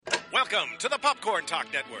Welcome to the Popcorn Talk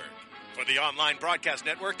Network, for the online broadcast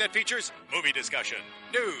network that features movie discussion,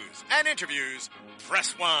 news, and interviews.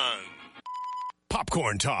 Press 1.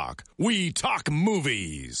 Popcorn Talk. We talk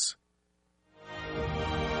movies.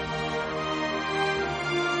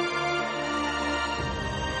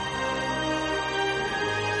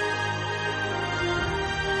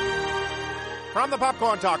 From the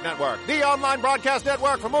Popcorn Talk Network, the online broadcast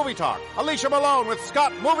network for movie talk, Alicia Malone with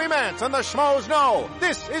Scott Movie Mance and the Schmoes Know.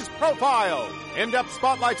 This is Profile. In-depth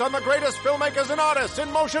spotlights on the greatest filmmakers and artists in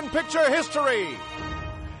motion picture history.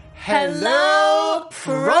 Hello,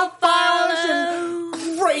 Profilers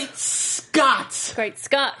and Great Scott. Great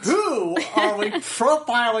Scott. Who are we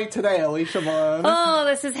profiling today, Alicia Malone? Oh,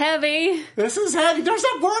 this is heavy. This is heavy. There's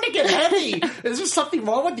that word again, heavy. Is there something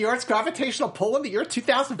wrong with the Earth's gravitational pull in the year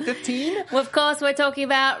 2015? Well, of course, we're talking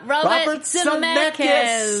about Robert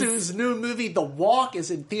Zemeckis, whose new movie, The Walk, is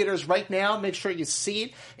in theaters right now. Make sure you see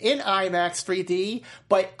it in IMAX 3D.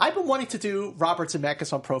 But I've been wanting to do Robert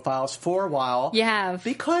Zemeckis on Profiles for a while. You have.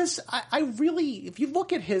 Because I really, if you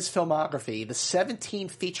look at his filmography, the 17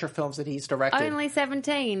 feature films that he's directed. Only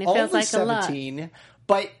 17. It feels like 17, a lot.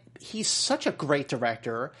 But he's such a great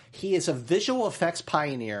director. He is a visual effects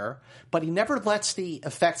pioneer, but he never lets the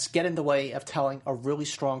effects get in the way of telling a really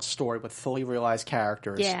strong story with fully realized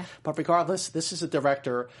characters. Yeah. But regardless, this is a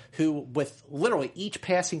director who, with literally each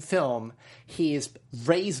passing film, he's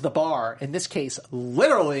raised the bar. In this case,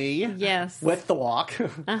 literally. Yes. With The Walk.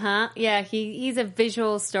 Yeah, he's a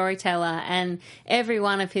visual storyteller, and every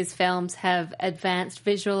one of his films have advanced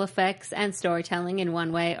visual effects and storytelling in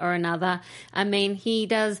one way or another. I mean, he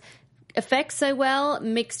does effects so well,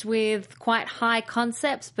 mixed with quite high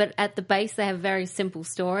concepts, but at the base they have a very simple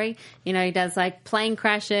story. You know, he does like plane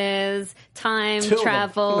crashes, time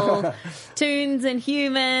travel, Toons and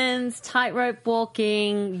Humans, tightrope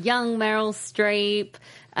walking, young Meryl Streep,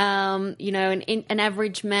 you know, an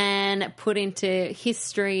average man put into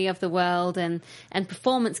history of the world, and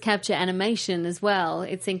performance capture animation as well.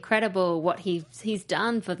 It's incredible what he's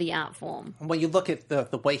done for the art form. When you look at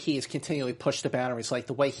the way he has continually pushed the boundaries, like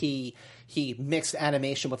the way he mixed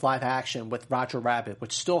animation with live action with Roger Rabbit,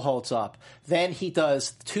 which still holds up. Then he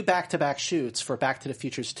does 2 back-to-back shoots for Back to the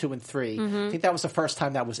Futures 2 and 3. I think that was the first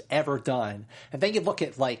time that was ever done. And then you look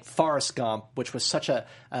at like Forrest Gump, which was such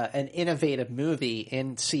an innovative movie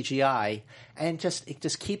in CGI, and it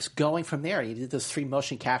just keeps going from there. He did those 3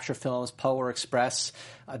 motion capture films, Polar Express,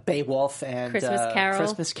 Beowulf, and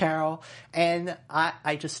Christmas Carol. And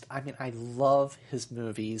I love his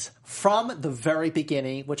movies from the very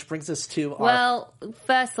beginning, which brings us to Well,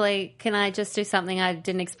 firstly, can I just do something I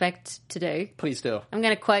didn't expect to do? Please do. I'm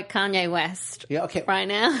going to quote Kanye West right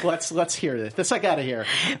now. Let's hear this. This I gotta hear.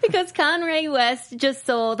 Because Kanye West just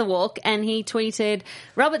saw The Walk and he tweeted,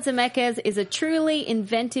 Robert Zemeckis is a truly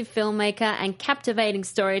inventive filmmaker and captivating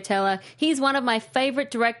storyteller. He's one of my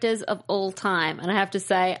favorite directors of all time. And I have to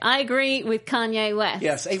say, I agree with Kanye West.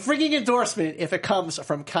 Yes, a ringing endorsement if it comes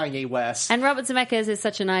from Kanye West. And Robert Zemeckis is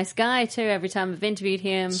such a nice guy too. Every time I've interviewed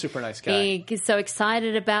him. Super nice guy. He's so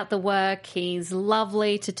excited about the work. He's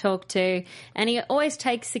lovely to talk to. And he always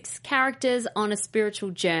takes his characters on a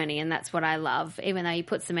spiritual journey. And that's what I love, even though he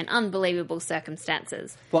puts them in unbelievable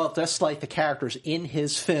circumstances. Well, just like the characters in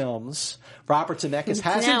his films, Robert Zemeckis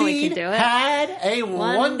has now indeed had a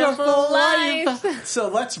wonderful life. So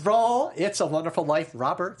let's roll. It's a Wonderful Life,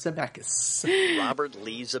 Robert Zemeckis. Robert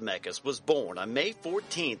Lee Zemeckis was born on May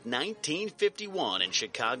 14, 1951 in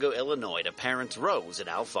Chicago, Illinois, to parents Rose and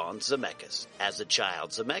Alphonse Zemeckis. As a child,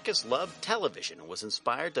 Zemeckis loved television and was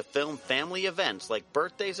inspired to film family events like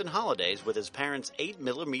birthdays and holidays with his parents'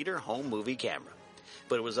 8mm home movie camera.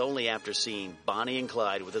 But it was only after seeing Bonnie and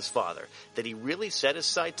Clyde with his father that he really set his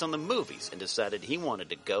sights on the movies and decided he wanted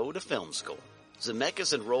to go to film school.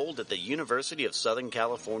 Zemeckis enrolled at the University of Southern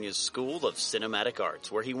California's School of Cinematic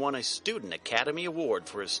Arts, where he won a Student Academy Award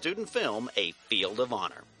for his student film, A Field of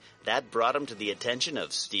Honor. That brought him to the attention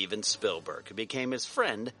of Steven Spielberg, who became his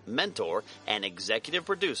friend, mentor, and executive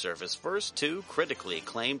producer of his first 2 critically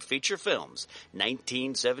acclaimed feature films,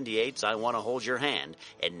 1978's I Want to Hold Your Hand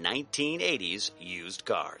and 1980's Used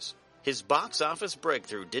Cars. His box office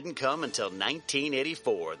breakthrough didn't come until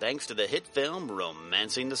 1984, thanks to the hit film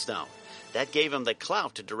Romancing the Stone. That gave him the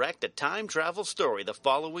clout to direct a time travel story the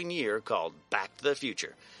following year called Back to the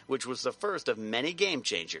Future, which was the first of many game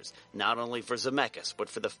changers, not only for Zemeckis, but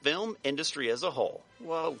for the film industry as a whole.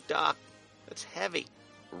 Whoa, Doc, that's heavy.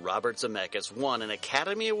 Robert Zemeckis won an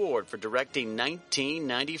Academy Award for directing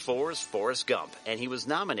 1994's Forrest Gump, and he was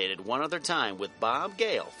nominated one other time with Bob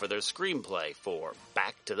Gale for their screenplay for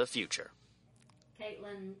Back to the Future.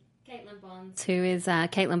 Caitlin Bonds, who is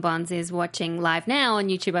Caitlin Bonds, is watching live now on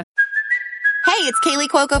YouTube. it's Kaylee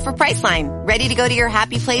Cuoco for Priceline. Ready to go to your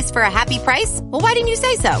happy place for a happy price? Well, why didn't you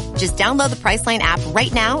say so? Just download the Priceline app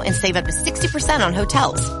right now and save up to 60% on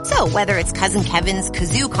hotels. So whether it's Cousin Kevin's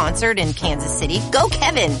Kazoo Concert in Kansas City, go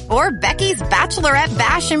Kevin, or Becky's Bachelorette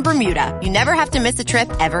Bash in Bermuda, you never have to miss a trip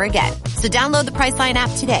ever again. So download the Priceline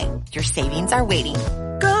app today. Your savings are waiting.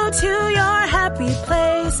 Go to your happy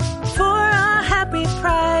place for a happy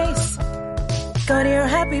price. Go to your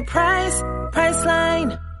happy price,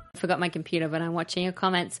 Priceline. Forgot my computer, but I'm watching your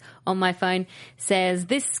comments on my phone. Says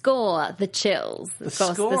this score, the chills. Of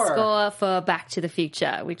course, the score for Back to the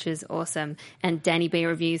Future, which is awesome. And Danny B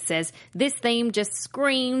Reviews says this theme just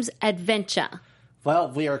screams adventure.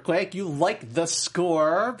 Well, we are glad you like the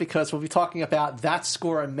score, because we'll be talking about that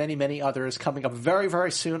score and many, many others coming up very,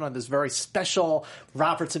 very soon on this very special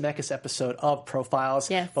Robert Zemeckis episode of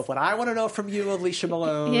Profiles. Yes. But what I want to know from you, Alicia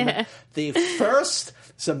Malone, the first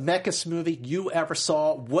Zemeckis movie you ever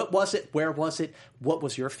saw, what was it? Where was it? What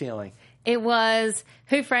was your feeling? It was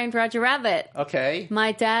Who Framed Roger Rabbit. Okay.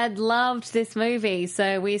 My dad loved this movie,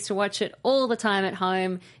 so we used to watch it all the time at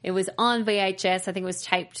home. It was on VHS. I think it was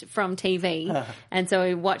taped from TV. And so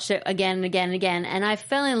we watched it again and again and again. And I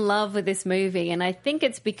fell in love with this movie. And I think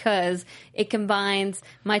it's because it combines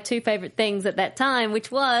my two favorite things at that time,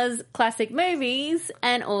 which was classic movies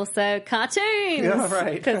and also cartoons. Yeah,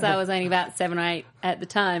 right. Because I was only about 7 or 8 at the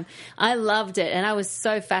time. I loved it. And I was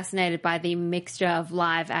so fascinated by the mixture of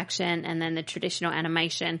live action and then the traditional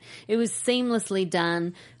animation. It was seamlessly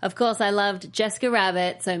done. Of course, I loved Jessica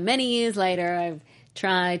Rabbit. So many years later, I've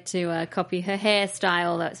tried to copy her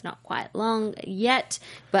hairstyle, though it's not quite long yet.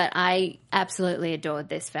 But I absolutely adored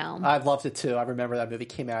this film. I loved it too. I remember that movie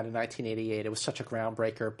came out in 1988. It was such a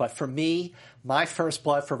groundbreaker. But for me, my first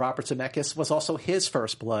blood for Robert Zemeckis was also his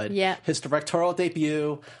first blood. Yeah. His directorial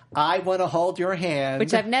debut, I Want to Hold Your Hand.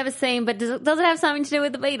 Which I've never seen, but does it have something to do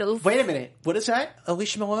with the Beatles? Wait a minute. What is that,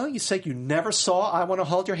 Alicia Malone? You said you never saw I Want to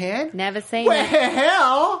Hold Your Hand? Never seen it.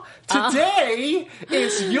 Well, today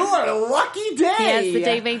is your lucky day. Yes, the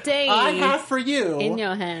DVD. I have for you. In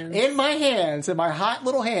your hands. In my hands, in my hot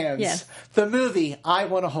little hands. Yes. The movie I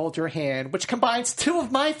Want to Hold Your Hand, which combines two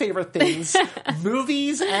of my favorite things,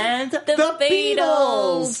 movies and the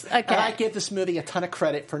Beatles. Okay. And I give this movie a ton of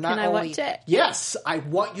credit for not Can I only... watch it? Yes. I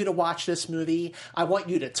want you to watch this movie. I want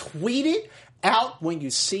you to tweet it out when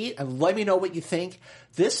you see it and let me know what you think.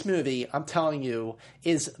 This movie, I'm telling you,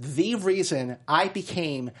 is the reason I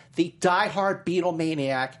became the diehard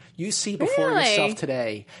Beatlemaniac you see before yourself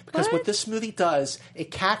today. Because what this movie does,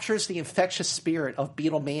 it captures the infectious spirit of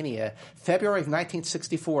Beatlemania. February of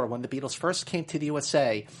 1964, when the Beatles first came to the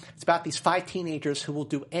USA, it's about these 5 teenagers who will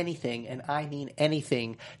do anything, and I mean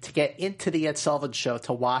anything, to get into the Ed Sullivan Show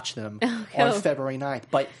to watch them on February 9th.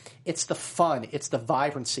 But it's the fun, it's the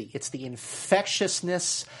vibrancy, it's the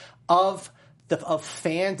infectiousness of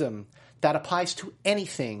fandom that applies to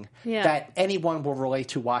anything that anyone will relate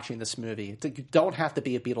to watching this movie. You don't have to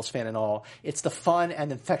be a Beatles fan at all. It's the fun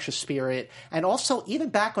and infectious spirit. And also, even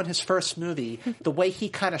back on his first movie, the way he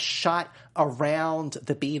kind of shot around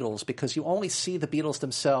the Beatles, because you only see the Beatles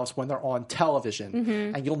themselves when they're on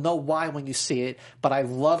television. And you'll know why when you see it. But I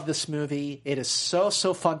love this movie. It is so,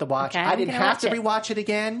 so fun to watch. Okay, I didn't have to rewatch it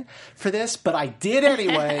again for this, but I did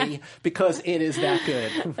anyway because it is that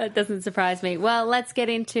good. That doesn't surprise me. Well, let's get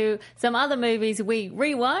into some other movies we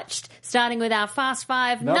rewatched, starting with our Fast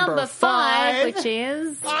Five, number 5, which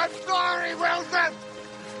is... I'm sorry, Wilson!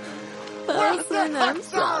 Wilson, I'm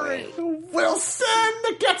sorry. Wilson!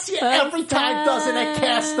 That gets you every time, doesn't it?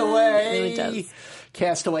 Castaway! It really does.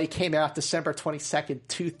 Castaway came out December 22nd,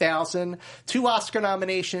 2000. 2 Oscar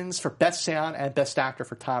nominations for Best Sound and Best Actor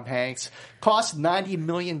for Tom Hanks. Cost $90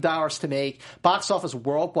 million to make. Box office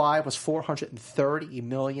worldwide was $430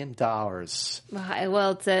 million.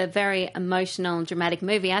 Well, it's a very emotional and dramatic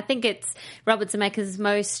movie. I think it's Robert Zemeckis'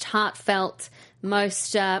 most heartfelt,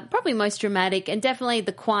 probably most dramatic, and definitely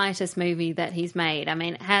the quietest movie that he's made. I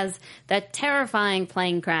mean, it has that terrifying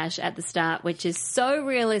plane crash at the start, which is so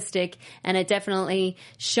realistic, and it definitely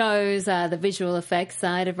shows the visual effects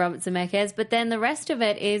side of Robert Zemeckis, but then the rest of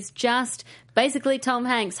it is just basically Tom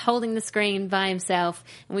Hanks holding the screen by himself,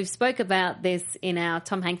 and we've spoke about this in our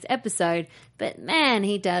Tom Hanks episode, but man,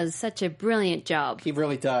 he does such a brilliant job. He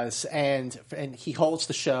really does, and he holds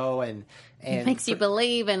the show, and makes you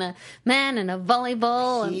believe in a man and a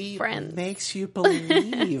volleyball and friends. He makes you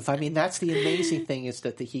believe. I mean, that's the amazing thing, is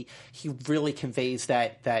that he really conveys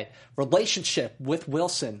that relationship with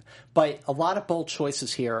Wilson. But a lot of bold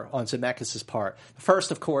choices here on Zemeckis' part. The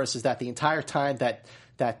first, of course, is that the entire time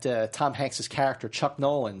that Tom Hanks' character, Chuck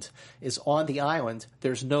Noland, is on the island,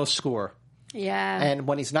 there's no score. Yeah. And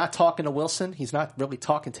when he's not talking to Wilson, he's not really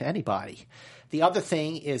talking to anybody. The other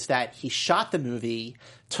thing is that he shot the movie,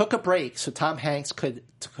 took a break so Tom Hanks could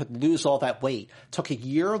lose all that weight, took a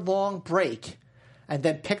year-long break, and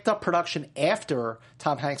then picked up production after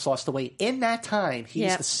Tom Hanks lost the weight. In that time, he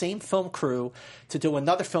used the same film crew to do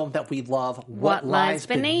another film that we love, What Lies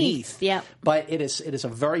Beneath. Yep. But it is a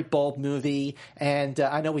very bold movie, and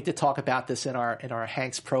I know we did talk about this in our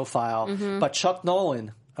Hanks profile, but Chuck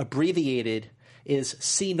Nolan, abbreviated, is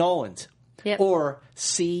C. Nolan, or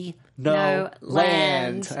C. No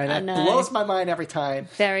Land. And that blows my mind every time.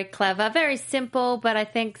 Very clever, very simple, but I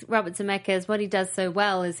think Robert Zemeckis, what he does so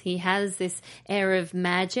well is he has this air of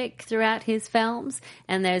magic throughout his films,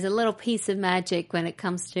 and there's a little piece of magic when it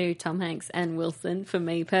comes to Tom Hanks and Wilson, for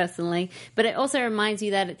me personally. But it also reminds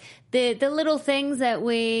you that the little things that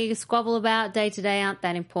we squabble about day to day aren't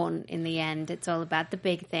that important in the end. It's all about the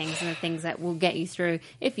big things and the things that will get you through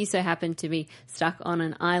if you so happen to be stuck on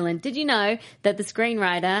an island. Did you know that the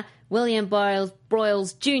screenwriter William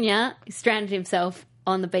Broyles Jr. stranded himself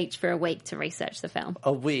on the beach for a week to research the film?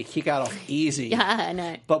 A week. He got off easy. Yeah, I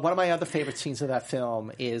know. But one of my other favorite scenes of that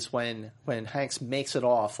film is when Hanks makes it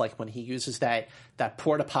off, like when he uses that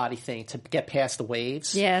porta potty thing to get past the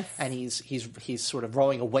waves. Yes. And he's sort of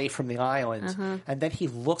rowing away from the island. And then he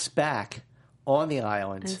looks back on the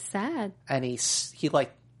island. It's sad. And he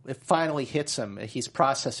it finally hits him. He's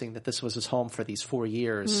processing that this was his home for these 4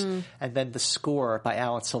 years. And then the score by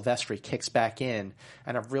Alan Silvestri kicks back in,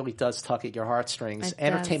 and it really does tug at your heartstrings.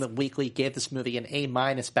 Entertainment Weekly gave this movie an A-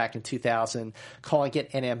 back in 2000, calling it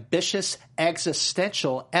an ambitious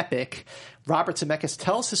existential epic. Robert Zemeckis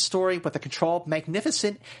tells his story with a control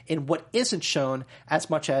magnificent in what isn't shown as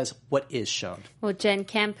much as what is shown. Well, Jen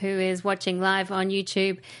Kemp, who is watching live on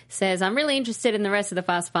YouTube, says, I'm really interested in the rest of the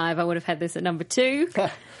Fast Five. I would have had this at number 2.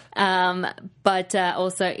 But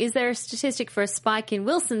also, is there a statistic for a spike in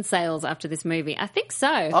Wilson sales after this movie? I think so.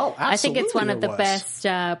 Oh, absolutely. I think it's one of the best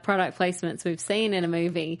product placements we've seen in a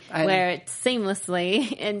movie, where it's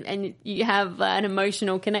seamlessly and you have an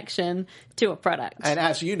emotional connection to a product. And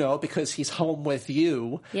as you know, because he's home with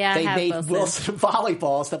you, they made Wilson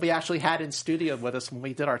volleyballs that we actually had in studio with us when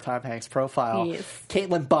we did our Tom Hanks profile. Yes.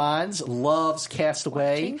 Caitlin Bonds loves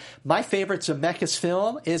Castaway. My favorite Zemeckis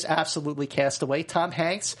film is absolutely Castaway. Tom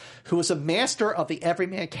Hanks, who is a master of the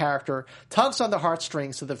everyman character, tugs on the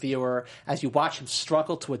heartstrings of the viewer as you watch him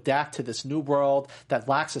struggle to adapt to this new world that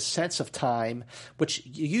lacks a sense of time, which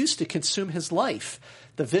used to consume his life.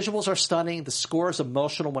 The visuals are stunning, the score is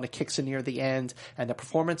emotional when it kicks in near the end, and the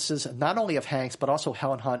performances not only of Hanks but also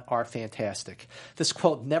Helen Hunt are fantastic. This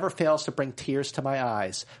quote never fails to bring tears to my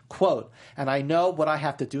eyes. Quote, and I know what I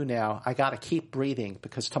have to do now. I gotta keep breathing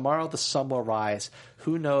because tomorrow the sun will rise.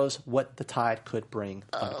 Who knows what the tide could bring,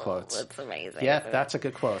 unquote. That's amazing. Yeah, that's a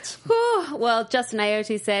good quote. Whew. Well, Justin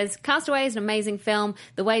Aoki says, Castaway is an amazing film.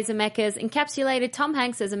 The way Zemeckis encapsulated Tom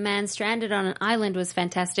Hanks as a man stranded on an island was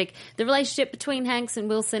fantastic. The relationship between Hanks and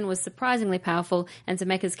Wilson was surprisingly powerful, and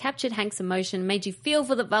Zemeckis captured Hanks' emotion, made you feel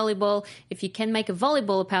for the volleyball. If you can make a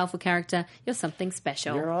volleyball a powerful character, you're something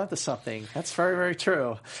special. You're onto something. That's very, very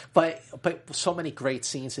true. But so many great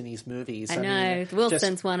scenes in these movies. I know. mean,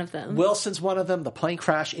 Wilson's one of them. Wilson's one of them. The plane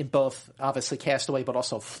crash in both, obviously, Castaway, but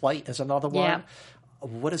also Flight is another one. Yeah.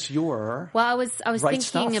 What is your Well, I was right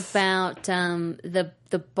thinking stuff? about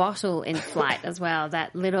the bottle in Flight as well.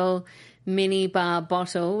 That little mini bar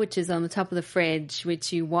bottle, which is on the top of the fridge,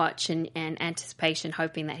 which you watch in anticipation,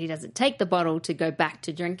 hoping that he doesn't take the bottle to go back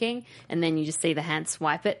to drinking, and then you just see the hand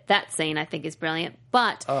swipe it. That scene, I think, is brilliant.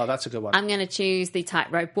 But Oh, that's a good one. I'm going to choose the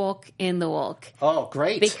tightrope walk in The Walk. Oh,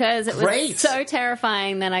 great. Because it was so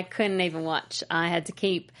terrifying that I couldn't even watch. I had to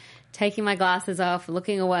keep taking my glasses off,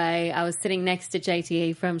 looking away. I was sitting next to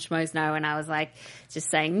JTE from Schmoes Know, and I was like, just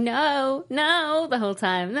saying, no, the whole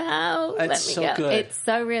time. No, let me so go. good. It's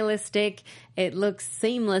so realistic. It looks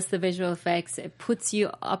seamless, the visual effects. It puts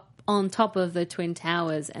you up on top of the Twin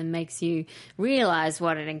Towers and makes you realize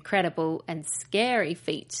what an incredible and scary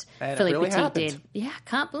feat And it Philippe really Petit happened. did. Yeah, I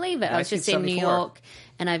can't believe it. I was just in New 1974. York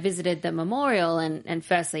and I visited the memorial, and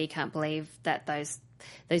firstly, you can't believe that those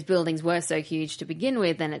buildings were so huge to begin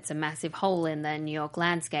with, and it's a massive hole in the New York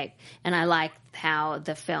landscape. And I like how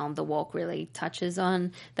the film The Walk really touches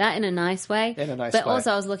on that in a nice way. But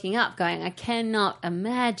also I was looking up going, I cannot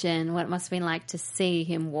imagine what it must have been like to see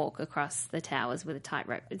him walk across the towers with a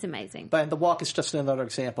tightrope. It's amazing. But The Walk is just another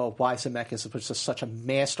example of why Zemeckis was just such a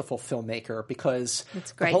masterful filmmaker, because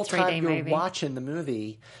It's a the great whole time 3D you're movie. watching the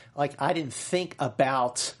movie, like, I didn't think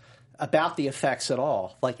about about the effects at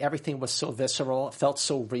all. Like, everything was so visceral. It felt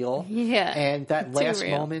so real. Yeah. And that last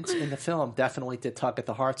real. moment in the film definitely did tug at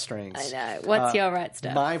the heartstrings. I know. What's your right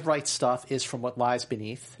stuff? My right stuff is from What Lies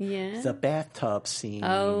Beneath. Yeah. The bathtub scene.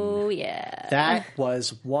 Oh, yeah. That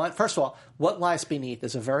was one. First of all, What Lies Beneath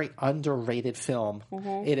is a very underrated film.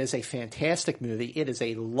 Mm-hmm. It is a fantastic movie. It is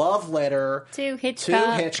a love letter To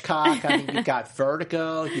Hitchcock. I mean, you've got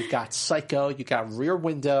Vertigo, you've got Psycho, you've got Rear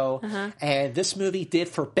Window, and this movie did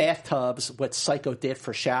for bathtubs what Psycho did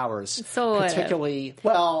for showers. Sort of. Particularly,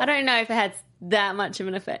 well, I don't know if it had that much of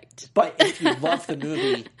an effect. but if you love the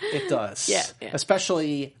movie, it does. Yeah.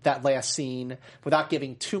 Especially that last scene, without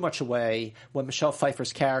giving too much away, when Michelle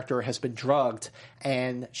Pfeiffer's character has been drugged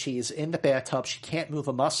and she's in the bathtub. She can't move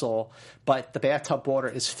a muscle, but the bathtub water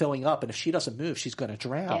is filling up, and if she doesn't move, she's going to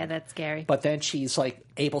drown. Yeah, that's scary. But then she's like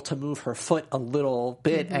able to move her foot a little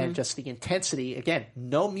bit, and just the intensity. Again,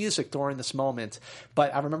 no music during this moment,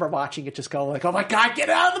 but I remember watching it just go like, "Oh my God, get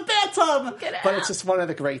out of the bathtub!" But it's just one of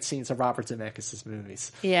the great scenes of Robert Zemeckis'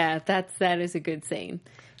 movies. Yeah, that is a good scene.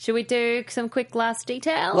 Should we do some quick last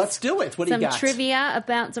details? Let's do it. What do you got? Some trivia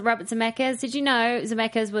about Robert Zemeckis. Did you know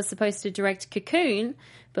Zemeckis was supposed to direct Cocoon,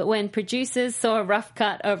 but when producers saw a rough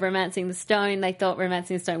cut of Romancing the Stone, they thought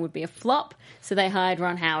Romancing the Stone would be a flop, so they hired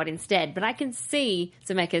Ron Howard instead. But I can see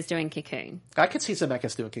Zemeckis doing Cocoon. I could see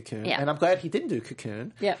Zemeckis doing Cocoon, Yeah. and I'm glad he didn't do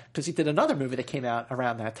Cocoon. Yep. Because he did another movie that came out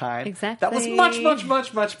around that time. Exactly. That was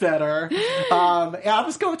much better. I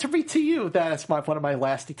was going to read to you that's one of my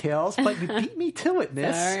last details, but you beat me to it,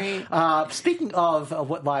 miss. Sorry. Speaking of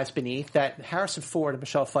What Lies Beneath, that Harrison Ford and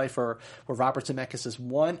Michelle Pfeiffer were Robert Zemeckis'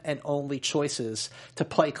 one and only choices to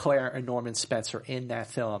play Claire and Norman Spencer in that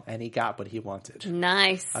film, and he got what he wanted.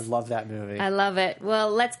 Nice. I love that movie. I love it.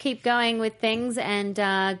 Well, let's keep going with things and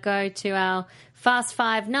go to our Fast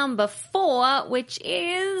Five number 4, which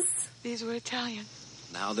is These were Italian.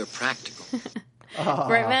 Now they're practical.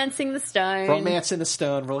 Romancing the Stone. Romance in the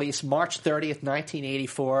Stone, released March 30th,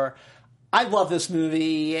 1984. I love this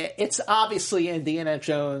movie. It's obviously Indiana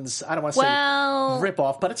Jones, I don't want to say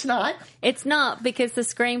ripoff, but it's not. It's not, because the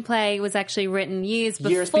screenplay was actually written years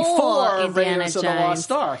before Indiana Raiders Jones. of the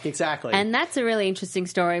Lost Ark, exactly. And that's a really interesting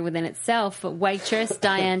story within itself. Waitress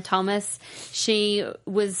Diane Thomas, she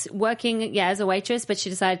was working as a waitress, but she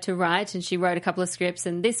decided to write, and she wrote a couple of scripts,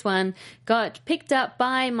 and this one got picked up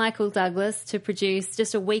by Michael Douglas to produce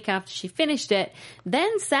just a week after she finished it.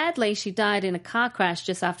 Then, sadly, she died in a car crash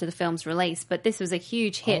just after the film's release, but this was a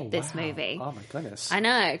huge hit, this movie. Oh, my goodness. I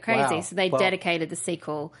know, crazy. Wow. So they Well, dedicated the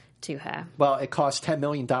sequel to her. Well, it cost $10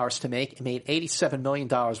 million to make. It made $87 million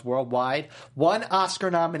worldwide. One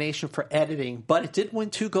Oscar nomination for editing, but it did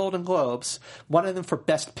win 2 Golden Globes, one of them for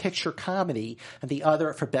Best Picture Comedy, and the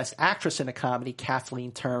other for Best Actress in a Comedy,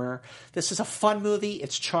 Kathleen Turner. This is a fun movie.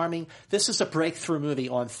 It's charming. This is a breakthrough movie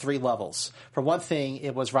on 3 levels. For one thing,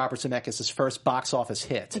 it was Robert Zemeckis' first box office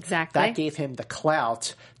hit. Exactly. That gave him the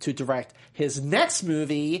clout to direct his next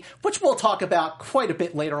movie, which we'll talk about quite a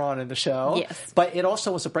bit later on in the show. Yes. But it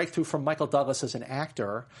also was a breakthrough from Michael Douglas as an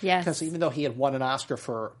actor. Yes. Because even though he had won an Oscar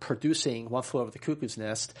for producing One Flew Over the Cuckoo's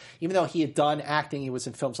Nest, even though he had done acting, he was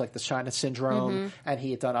in films like The China Syndrome, and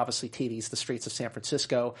he had done, obviously, TV's The Streets of San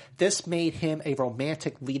Francisco. This made him a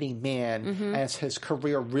romantic leading man as his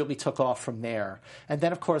career really took off from there. And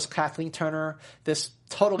then, of course, Kathleen Turner, this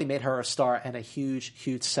totally made her a star and a huge,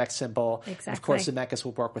 huge sex symbol. Exactly. And of course, Zemeckis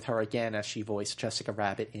will work with her again as she voiced Jessica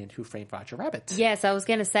Rabbit in Who Framed Roger Rabbit. Yes, I was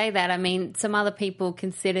going to say that. I mean, some other people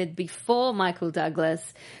considered before Michael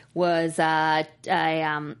Douglas was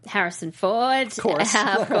Harrison Ford. Of course.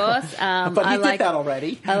 Of course. But he did that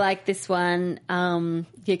already. I like this one.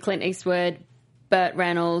 Clint Eastwood, Burt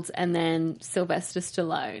Reynolds, and then Sylvester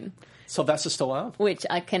Stallone. Sylvester Stallone? Which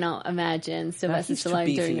I cannot imagine Sylvester he's too Stallone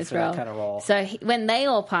beefy doing this for that role. kind of role. So when they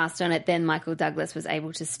all passed on it, then Michael Douglas was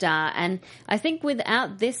able to star. And I think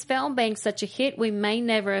without this film being such a hit, we may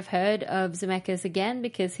never have heard of Zemeckis again,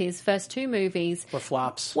 because his first 2 movies Were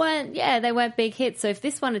flops. they weren't big hits. So if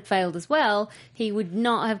this one had failed as well, he would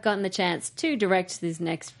not have gotten the chance to direct his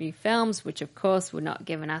next few films, which of course would not have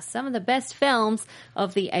given us some of the best films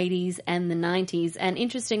of the 80s and the 90s. And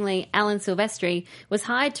interestingly, Alan Silvestri was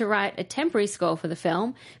hired to write a temporary score for the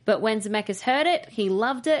film, but when Zemeckis heard it, he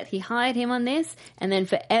loved it, he hired him on this, and then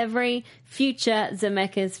for every future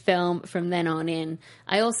Zemeckis film from then on in.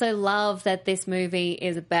 I also love that this movie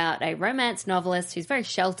is about a romance novelist who's very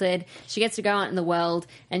sheltered. She gets to go out in the world,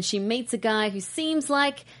 and she meets a guy who seems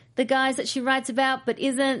like the guys that she writes about, but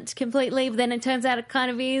isn't completely, but then it turns out it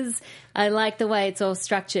kind of is. I like the way it's all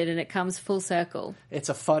structured and it comes full circle. It's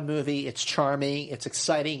a fun movie. It's charming. It's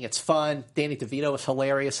exciting. It's fun. Danny DeVito is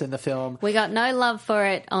hilarious in the film. We got no love for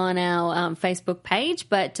it on our Facebook page,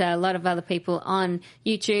 but a lot of other people on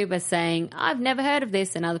YouTube are saying, I've never heard of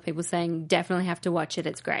this, and other people saying, definitely have to watch it.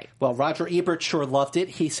 It's great. Well, Roger Ebert sure loved it.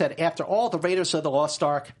 He said, after all the Raiders of the Lost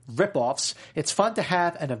Ark ripoffs, it's fun to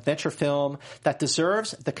have an adventure film that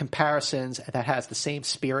deserves the comparisons, that has the same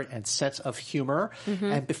spirit and sense of humor.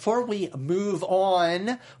 And before we move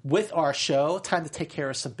on with our show, time to take care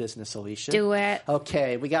of some business, Alicia. Do it.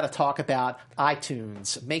 Okay, we got to talk about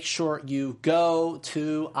iTunes. Make sure you go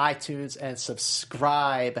to iTunes and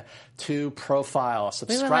subscribe to Profiles.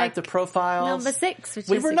 Subscribe to Profiles. Number 6, which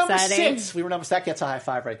we is were number exciting. 6. We were number 6. That gets a high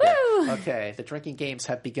five right there. Woo! Okay, the drinking games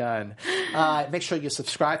have begun. Make sure you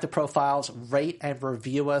subscribe to Profiles, rate and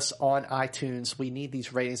review us on iTunes. We need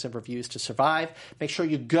these ratings and reviews to survive. Make sure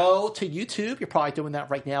you go to YouTube. You're probably doing that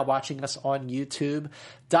right now, watching us on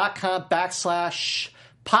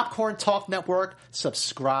YouTube.com/Popcorn Talk Network.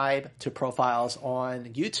 Subscribe to Profiles on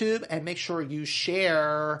YouTube and make sure you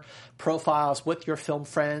share Profiles with your film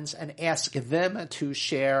friends and ask them to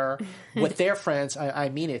share with their friends. I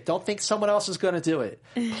mean it. Don't think someone else is going to do it.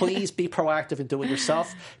 Please be proactive and do it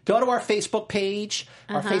yourself. Go to our Facebook page.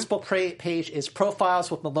 Our Facebook page is Profiles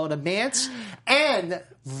with Malone and Mance. And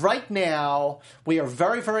right now, we are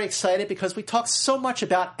very, very excited because we talk so much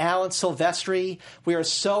about Alan Silvestri. We are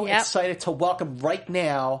so excited to welcome right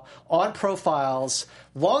now on Profiles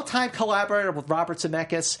longtime collaborator with Robert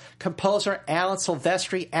Zemeckis, composer Alan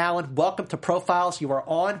Silvestri. Alan, welcome to Profiles. You are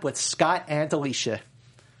on with Scott and Alicia.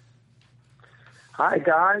 Hi,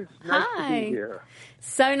 guys. Nice to be here.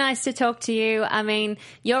 So nice to talk to you. I mean,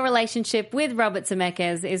 your relationship with Robert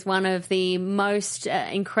Zemeckis is one of the most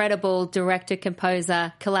incredible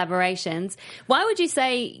director-composer collaborations. Why would you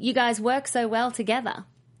say you guys work so well together?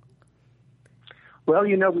 Well,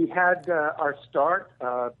 we had our start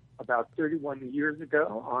about 31 years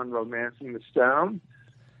ago on Romancing the Stone.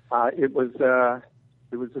 It was a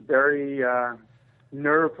very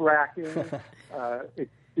nerve-wracking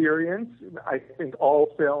experience. I think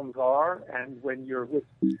all films are, and when you're with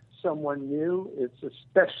someone new, it's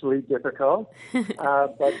especially difficult.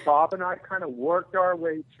 But Bob and I kind of worked our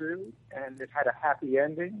way through, and it had a happy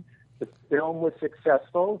ending. The film was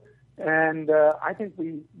successful, and I think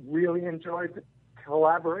we really enjoyed the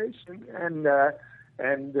collaboration. And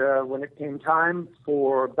when it came time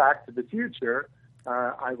for Back to the Future,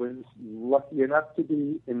 I was lucky enough to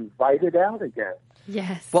be invited out again.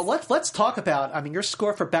 Yes. Well, let's talk about, your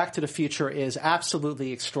score for Back to the Future is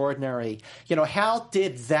absolutely extraordinary. How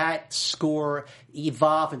did that score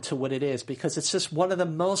evolve into what it is? Because it's just one of the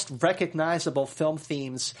most recognizable film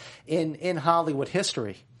themes in Hollywood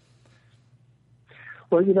history.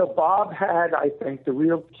 Well, Bob had, I think, the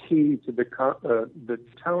real key to the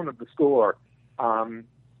tone of the score.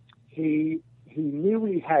 He knew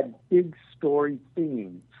he had big story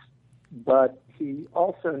themes, but he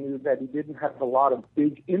also knew that he didn't have a lot of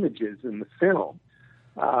big images in the film.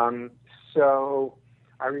 So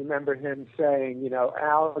I remember him saying,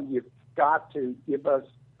 Al, you've got to give us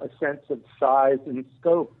a sense of size and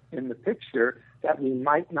scope in the picture that we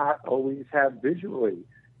might not always have visually.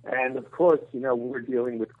 And of course, we're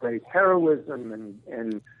dealing with great heroism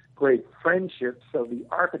and great friendship, so the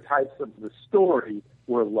archetypes of the story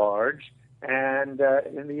were large. And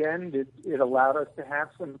in the end, it allowed us to have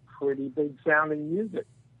some pretty big-sounding music.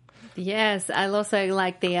 Yes, I also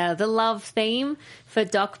like the love theme for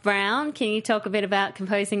Doc Brown. Can you talk a bit about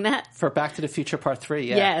composing that? For Back to the Future Part 3,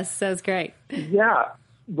 yeah. Yes, that was great. Yeah.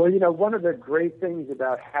 Well, one of the great things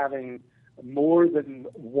about having more than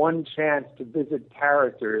one chance to visit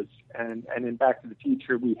characters, and in Back to the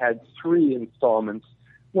Future we had 3 installments,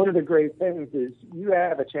 one of the great things is you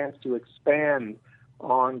have a chance to expand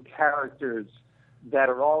on characters that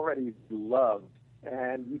are already loved,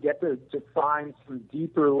 and you get to find some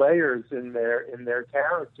deeper layers in their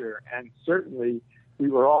character. And certainly we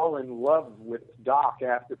were all in love with Doc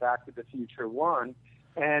after Back to the Future 1,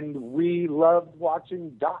 and we loved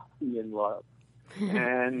watching Doc be in love.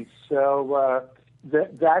 And so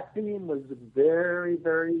that theme was very,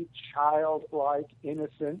 very childlike,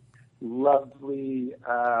 innocent, lovely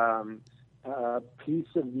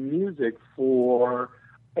piece of music for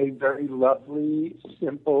a very lovely,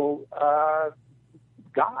 simple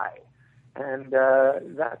guy. And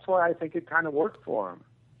that's why I think it kind of worked for him.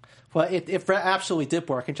 Well, it absolutely did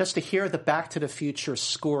work. And just to hear the Back to the Future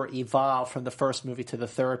score evolve from the first movie to the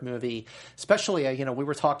third movie, especially, we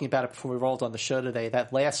were talking about it before we rolled on the show today,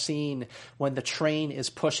 that last scene when the train is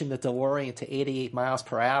pushing the DeLorean to 88 miles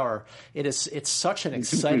per hour, it's such an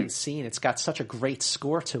exciting scene. It's got such a great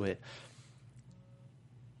score to it.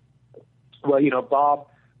 Well,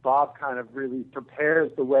 Bob kind of really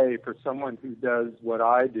prepares the way for someone who does what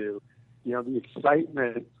I do. The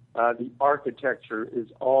excitement, the architecture is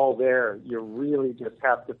all there. You really just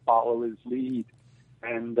have to follow his lead.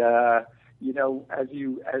 And, as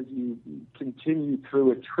you continue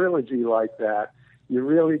through a trilogy like that, you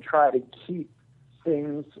really try to keep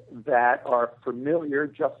things that are familiar,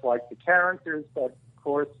 just like the characters, but of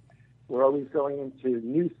course, we're always going into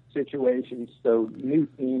new situations, so new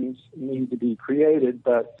themes need to be created.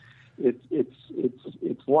 But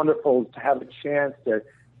it's wonderful to have a chance to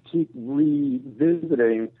keep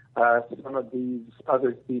revisiting some of these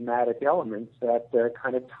other thematic elements that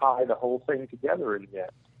kind of tie the whole thing together in the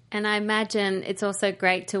end. And I imagine it's also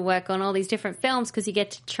great to work on all these different films because you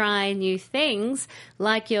get to try new things,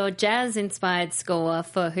 like your jazz-inspired score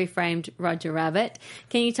for Who Framed Roger Rabbit.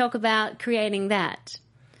 Can you talk about creating that?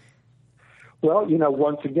 Well,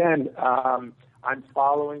 once again, I'm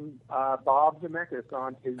following Bob Zemeckis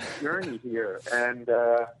on his journey here, and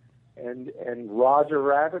Roger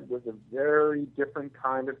Rabbit was a very different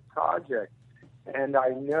kind of project, and I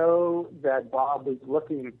know that Bob was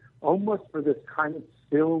looking almost for this kind of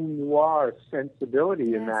film noir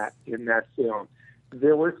sensibility in that film.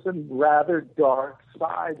 There were some rather dark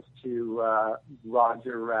sides to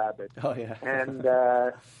Roger Rabbit. Oh yeah, and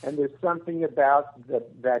there's something about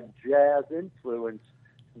that jazz influence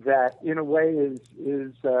that, in a way,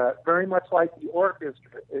 is very much like the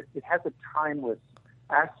orchestra. It has a timeless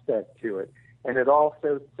aspect to it, and it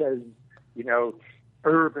also says,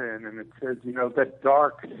 urban, and it says, the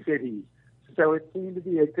dark city. So it seemed to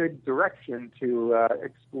be a good direction to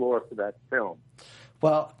explore for that film.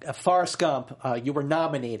 Well, Forrest Gump, you were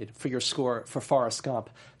nominated for your score for Forrest Gump.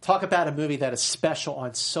 Talk about a movie that is special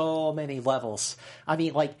on so many levels. I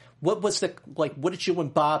mean, what did you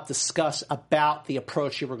and Bob discuss about the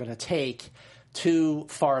approach you were going to take to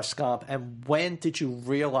Forrest Gump, and when did you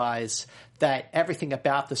realize that everything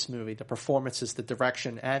about this movie, the performances, the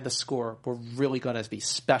direction, and the score, were really going to be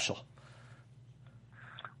special?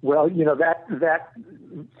 Well, that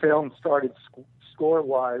film started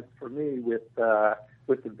score-wise for me with the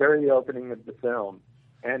very opening of the film.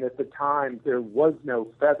 And at the time, there was no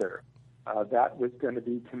feather. That was going to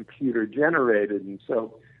be computer-generated. And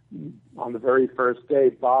so on the very first day,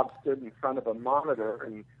 Bob stood in front of a monitor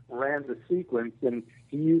and ran the sequence, and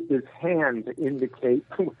he used his hand to indicate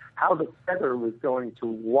how the feather was going to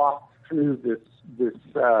walk through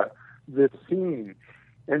this scene.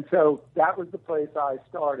 And so that was the place I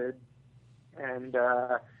started. And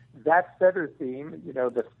that feather theme,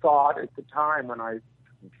 the thought at the time when I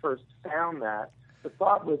first found that, the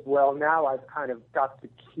thought was, well, now I've kind of got the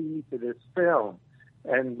key to this film.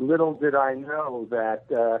 And little did I know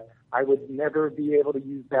that I would never be able to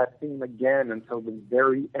use that theme again until the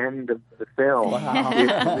very end of the film. Wow.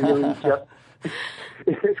 It really just,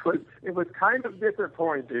 it was kind of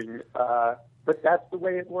disappointing, but that's the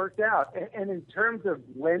way it worked out. And in terms of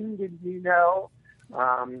when did we know,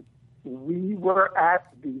 we were at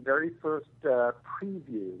the very first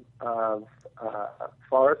preview of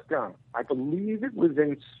Forrest Gump. I believe it was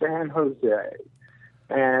in San Jose.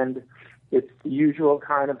 And it's the usual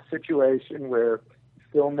kind of situation where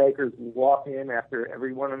filmmakers walk in after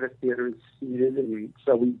every one of the theaters is seated, and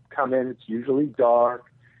so we come in, it's usually dark.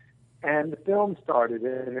 And the film started,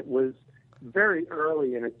 and it was very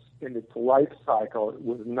early in its life cycle. It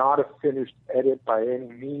was not a finished edit by any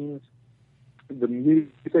means. The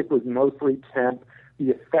music was mostly temp.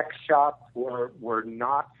 The effect shots were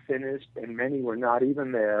not finished, and many were not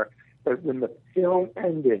even there. But when the film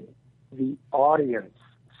ended, the audience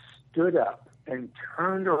stood up and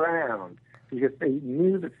turned around because they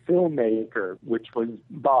knew the filmmaker, which was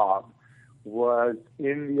Bob, was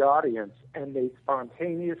in the audience, and they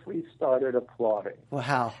spontaneously started applauding.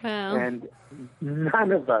 Wow. And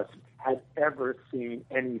none of us had ever seen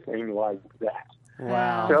anything like that.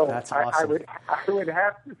 Wow, so that's awesome. I would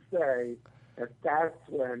have to say that that's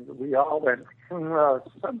when we all went,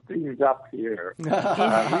 something's up here. We've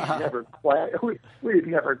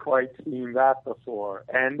never quite seen that before.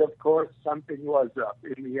 And of course, something was up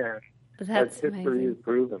in the end, That's as history amazing. has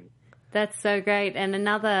proven. That's so great. And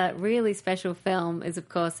another really special film is, of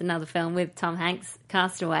course, another film with Tom Hanks,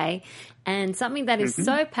 Castaway. And something that is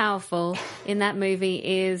so powerful in that movie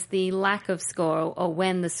is the lack of score, or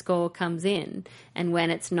when the score comes in and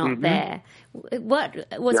when it's not there. What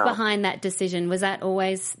was behind that decision? Was that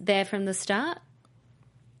always there from the start?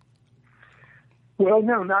 Well,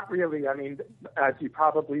 no, not really. I mean, as you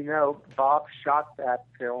probably know, Bob shot that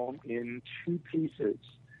film in 2 pieces.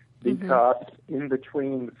 Because in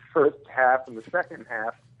between the first half and the second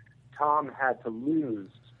half, Tom had to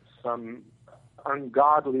lose some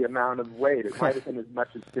ungodly amount of weight. It might have been as much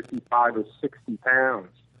as 55 or 60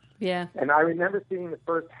 pounds. Yeah. And I remember seeing the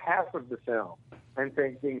first half of the film and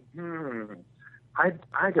thinking, I'm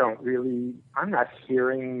not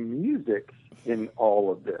hearing music in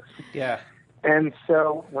all of this. Yeah. And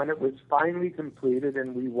so when it was finally completed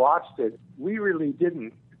and we watched it, we really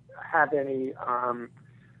didn't have any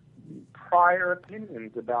prior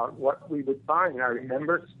opinions about what we would find. I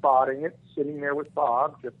remember spotting it, sitting there with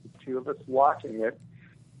Bob, just the 2 of us watching it,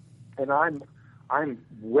 and I'm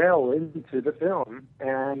well into the film,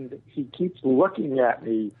 and he keeps looking at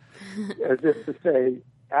me as if to say,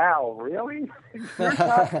 Al, really? You're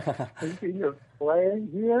not thinking of playing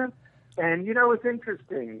here? And, it's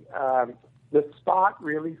interesting. The spot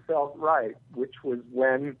really felt right, which was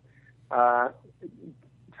when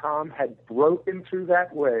Tom had broken through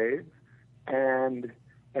that wave, and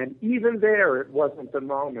even there, it wasn't the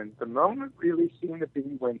moment. The moment really seemed to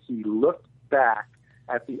be when he looked back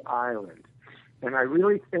at the island. And I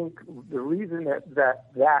really think the reason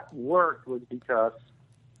that worked was because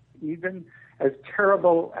even as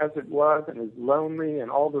terrible as it was and as lonely and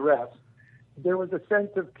all the rest, there was a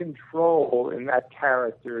sense of control in that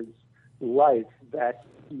character's life that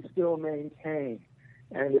he still maintained.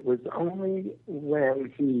 And it was only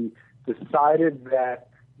when he decided that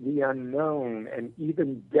the unknown and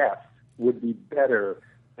even death would be better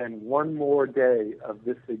than one more day of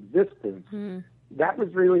this existence. That was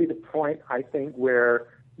really the point, I think, where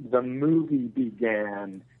the movie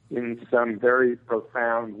began in some very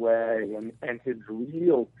profound way, and his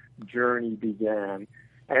real journey began.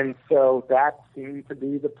 And so that seemed to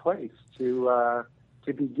be the place to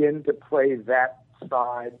begin to play that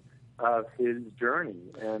side of his journey.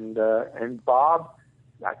 And Bob,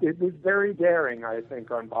 it was very daring, I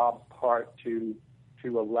think, on Bob's part to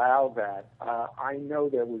allow that. I know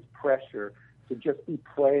there was pressure to just be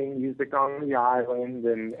playing music on the island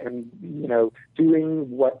and doing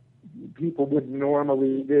what people would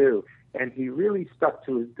normally do. And he really stuck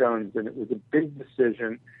to his guns, and it was a big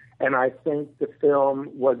decision. And I think the film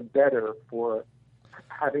was better for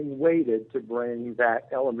having waited to bring that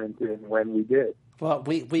element in when we did. Well,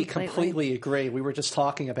 we completely agree. We were just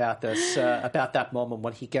talking about this, about that moment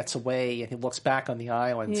when he gets away and he looks back on the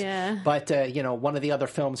island. Yeah. But, one of the other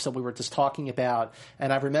films that we were just talking about,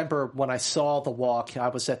 and I remember when I saw The Walk, I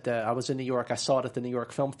was in New York. I saw it at the New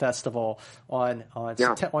York Film Festival on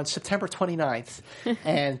September 29th.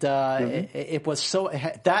 And it was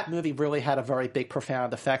that movie really had a very big,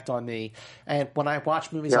 profound effect on me. And when I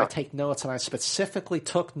watch movies, I take notes, and I specifically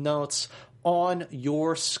took notes on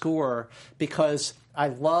your score because I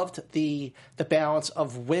loved the balance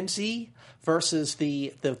of whimsy versus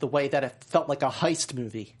the way that it felt like a heist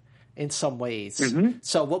movie in some ways.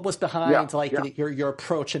 So what was behind your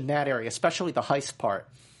approach in that area, especially the heist part?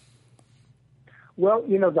 Well,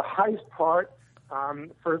 the heist part,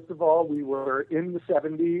 first of all, we were in the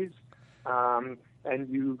 70s, and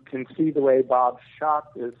you can see the way Bob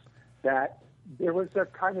shot this, that there was a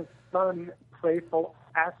kind of fun, playful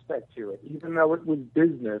aspect to it, even though it was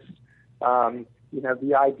business.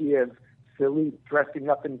 The idea of Philippe dressing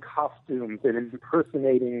up in costumes and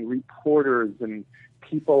impersonating reporters and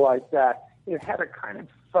people like that, it had a kind of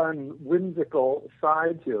fun, whimsical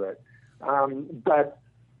side to it. But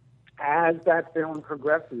as that film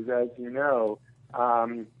progresses, as you know,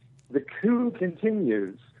 the coup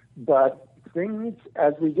continues. But things,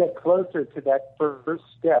 as we get closer to that first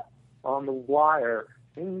step on the wire,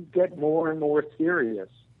 things get more and more serious.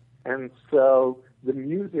 And so the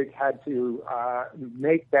music had to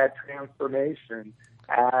make that transformation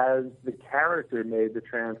as the character made the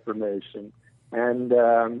transformation. And,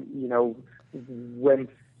 when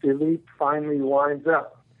Philippe finally winds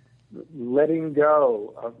up letting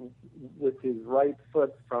go with his right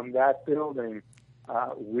foot from that building,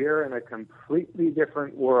 we're in a completely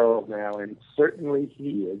different world now, and certainly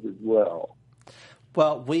he is as well.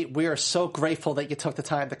 Well, we are so grateful that you took the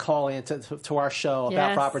time to call in to our show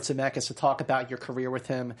about Robert Zemeckis to talk about your career with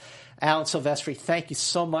him. Alan Silvestri, thank you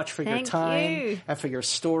so much for your time and for your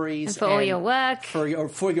stories. And for all your work. For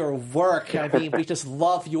your work. I mean, we just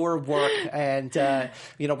love your work. And,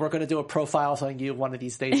 we're going to do a profiles on you one of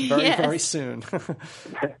these days very soon.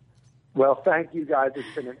 Well, thank you, guys.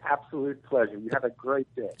 It's been an absolute pleasure. You have a great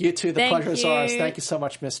day. You too. The pleasure is ours. Thank you so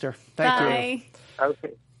much, mister. Thank you.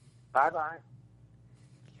 Okay. Bye-bye.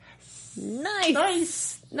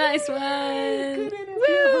 Nice one. Good interview.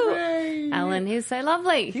 Woo! Alan, he's so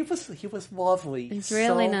lovely. He was lovely. He's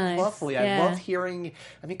really so nice. Lovely. Yeah. I love hearing.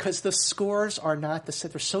 I mean, because the scores are not the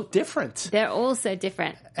same. They're so different. They're all so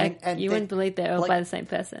different. And you wouldn't believe they're all by the same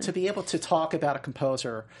person. To be able to talk about a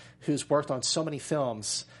composer who's worked on so many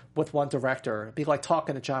films with one director, it'd be like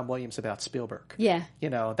talking to John Williams about Spielberg. Yeah.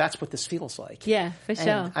 That's what this feels like. Yeah, for sure.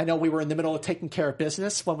 And I know we were in the middle of taking care of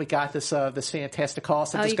business when we got this fantastic call.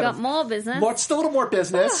 So you got more business? Still a little more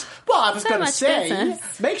business. Well, I was going to say,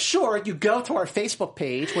 business. Make sure you go to our Facebook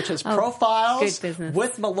page, which is Profiles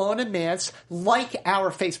with Malone and Mantz, like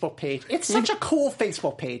our Facebook page. It's such a cool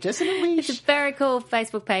Facebook page, isn't it, Leash? It's a very cool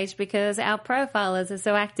Facebook page because our profilers are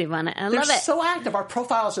so active on it. I love it. They're so active. Our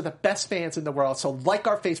profilers are the best fans in the world. So like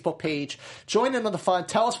our Facebook page, join in on the fun,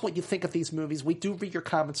 tell us what you think of these movies. We do read your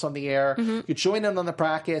comments on the air. You join in on the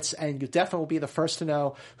brackets, and you definitely will be the first to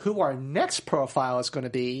know who our next profile is going to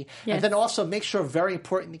be. Yes. And then also make sure, very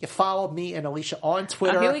important, that you follow me and Alicia on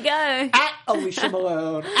Twitter. Here we go. At Alicia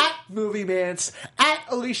Malone, at Movie Mantz, at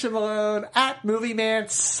Alicia Malone, at Movie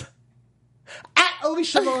Mantz. At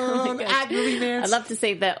Alicia Malone, at Movie Mantz. I'd love to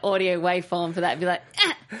see the audio waveform for that. Be like,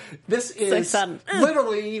 This is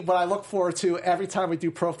literally what I look forward to every time we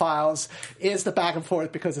do profiles is the back and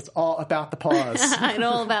forth, because it's all about the pause. And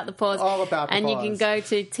all about the pause. All about the pause. And you can go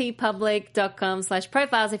to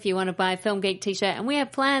tpublic.com/profiles if you want to buy a Film Geek t-shirt. And we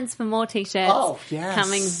have plans for more t-shirts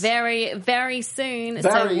coming very, very soon.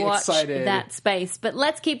 Very so watch excited. that space. But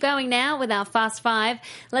let's keep going now with our Fast Five.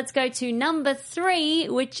 Let's go to number 3,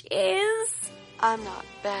 which is... I'm not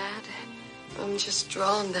bad. I'm just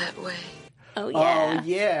drawn that way. Oh, yeah. Oh,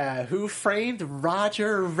 yeah. Who Framed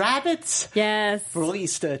Roger Rabbit? Yes.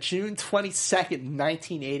 Released June 22nd,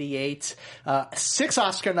 1988. 6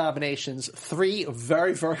 Oscar nominations, 3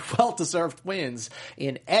 very, very well-deserved wins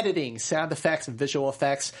in editing, sound effects, and visual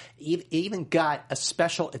effects. Even got a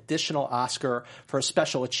special additional Oscar for a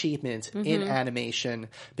special achievement in animation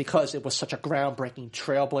because it was such a groundbreaking,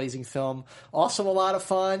 trailblazing film. Also a lot of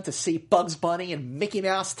fun to see Bugs Bunny and Mickey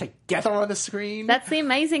Mouse together on the screen. That's the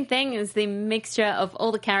amazing thing, is the mixture of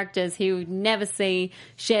all the characters who would never see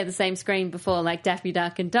share the same screen before, like Daffy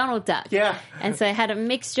Duck and Donald Duck. Yeah. And so it had a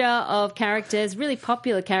mixture of characters, really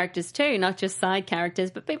popular characters too, not just side characters,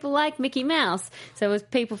 but people like Mickey Mouse. So it was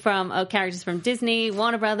people from characters from Disney,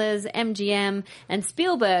 Warner Brothers, MGM, and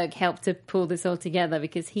Spielberg helped to pull this all together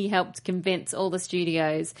because he helped convince all the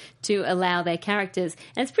studios to allow their characters.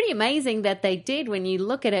 And it's pretty amazing that they did when you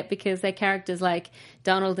look at it, because their characters like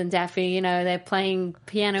Donald and Daffy, they're playing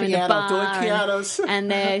piano in the bar. Doing pianos. And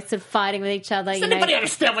they're sort of fighting with each other. Does anybody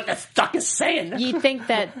understand what the fuck is saying? You'd think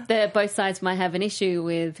that both sides might have an issue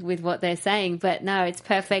with what they're saying, but no, it's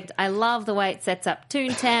perfect. I love the way it sets up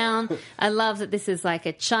Toontown. I love that this is like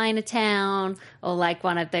a Chinatown, or like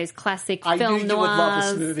one of those classic film noirs. I knew you would love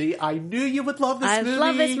this movie. I knew you would love this movie. I've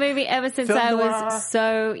loved this movie ever since Film I noir. was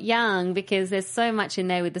so young, because there's so much in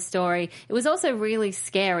there with the story. It was also really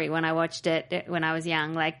scary when I watched it when I was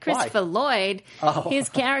young. Like Christopher Lloyd, his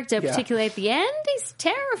character, particularly at the end, he's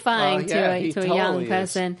terrifying to a young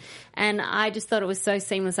person. And I just thought it was so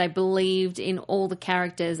seamless. I believed in all the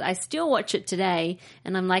characters. I still watch it today,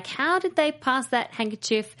 and I'm like, how did they pass that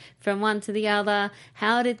handkerchief from one to the other?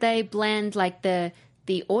 How did they blend like the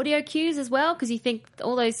audio cues as well? Because you think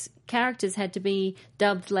all those characters had to be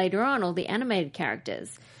dubbed later on, all the animated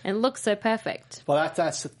characters. And it looks so perfect. Well,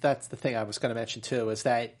 that's the thing I was going to mention too, is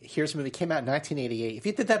that here's a movie came out in 1988. If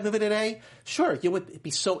you did that movie today, sure, it'd be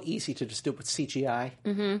so easy to just do it with CGI,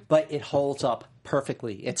 but it holds up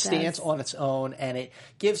perfectly. It stands on its own, and it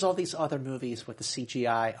gives all these other movies with the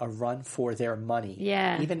CGI a run for their money.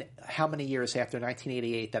 Yeah. Even how many years after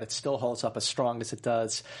 1988 that it still holds up as strong as it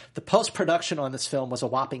does. The post-production on this film was a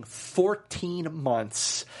whopping 14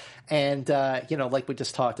 months. And, like we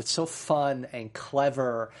just talked, it's so fun and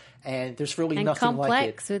clever, and there's really nothing like it. And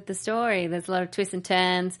complex with the story. There's a lot of twists and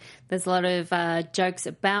turns. There's a lot of jokes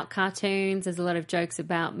about cartoons. There's a lot of jokes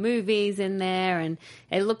about movies in there, and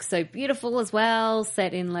it looks so beautiful as well,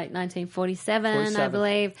 set in like 1947, I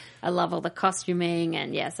believe. I love all the costuming,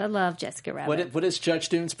 and yes, I love Jessica Rabbit. What is Judge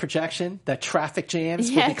Doom's projection? That traffic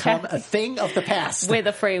jams will become a thing of the past. With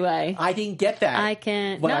a freeway. I didn't get that.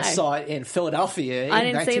 When I saw it in Philadelphia in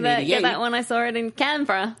 1988. I didn't get that when I saw it in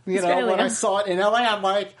Canberra, Australia. When I saw it in LA, I'm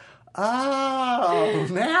like, oh,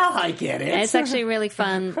 now I get it. And it's actually really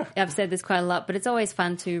fun. I've said this quite a lot, but it's always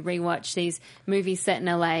fun to rewatch these movies set in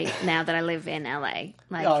LA now that I live in LA.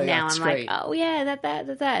 Now I'm great. like, oh yeah, that.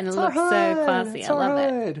 And it looks so classy. I love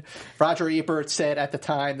it. Roger Ebert said at the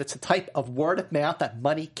time, that's a type of word of mouth that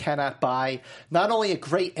money cannot buy. Not only a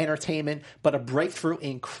great entertainment, but a breakthrough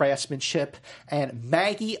in craftsmanship. And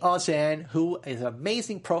Maggie Ozen, who is an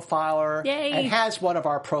amazing profiler and has one of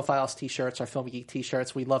our Profiles t-shirts, our Film Geek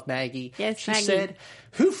t-shirts. We love Maggie. Yes, she Maggie said,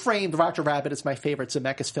 "Who Framed Roger Rabbit is my favorite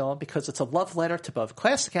Zemeckis film because it's a love letter to both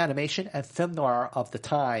classic animation and film noir of the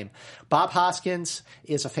time. Bob Hoskins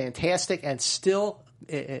is a fantastic and still,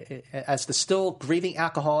 as the still grieving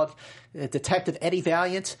alcoholic, Detective Eddie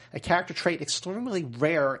Valiant, a character trait extremely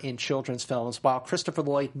rare in children's films, while Christopher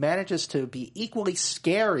Lloyd manages to be equally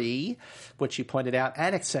scary, which you pointed out,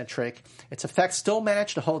 and eccentric. Its effects still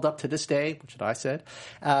manage to hold up to this day," which I said.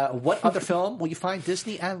 "What other film will you find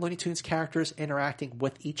Disney and Looney Tunes characters interacting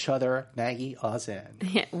with each other?" Maggie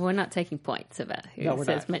Ozen. Yeah, we're not taking points about who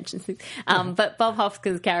mentions things. Mm-hmm. But Bob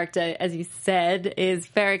Hoskins' character, as you said, is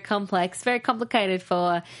very complex, very complicated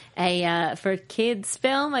for a kids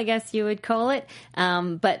film, I guess you would call it.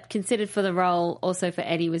 But considered for the role also for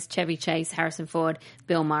Eddie was Chevy Chase, Harrison Ford,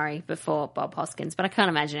 Bill Murray before Bob Hoskins. But I can't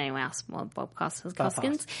imagine anyone else more Bob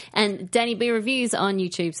Hoskins. And Danny B Reviews on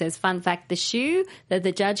YouTube says, fun fact, the shoe that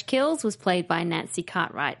the judge kills was played by Nancy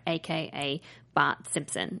Cartwright, a.k.a. Bart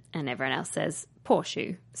Simpson. And everyone else says, poor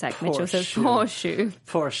shoe. Zach Mitchell says, poor shoe.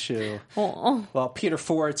 Poor shoe. Oh. Well, Peter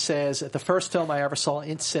Ford says, the first film I ever saw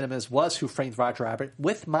in cinemas was Who Framed Roger Rabbit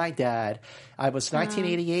with my dad. I was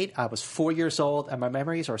 1988. I was 4 years old, and my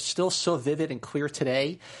memories are still so vivid and clear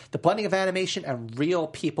today. The blending of animation and real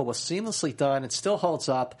people was seamlessly done and still holds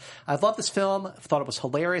up. I love this film. Thought it was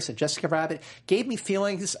hilarious, and Jessica Rabbit gave me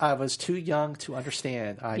feelings I was too young to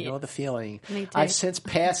understand. I know the feeling. Me too. I've since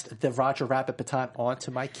passed the Roger Rabbit baton on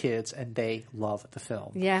to my kids, and they love the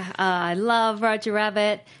film. Yeah, I love Roger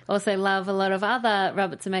Rabbit. Also love a lot of other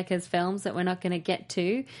Robert Zemeckis films that we're not going to get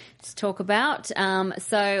to talk about.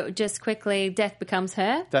 So just quickly, Death Becomes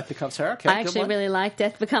Her. Death Becomes Her, okay. I actually really like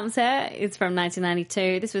Death Becomes Her. It's from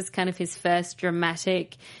 1992. This was kind of his first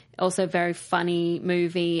dramatic, also very funny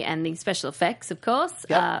movie, and the special effects, of course,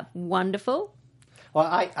 are wonderful. Well,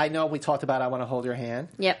 I know we talked about I Want to Hold Your Hand.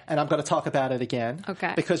 Yep. And I'm going to talk about it again.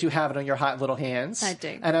 Okay. Because you have it on your hot little hands. I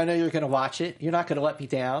do. And I know you're going to watch it. You're not going to let me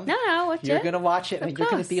down. No, I'll watch You're it. going to watch it, and you're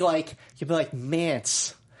going to be like,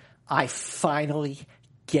 Mance, I finally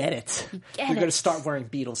get it. You're going to start wearing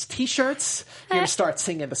Beatles t-shirts. You're going to start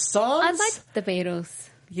singing the songs. I like the Beatles.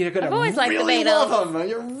 You're going to always liked really the Beatles. love them.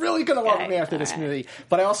 You're really going to love them after this movie.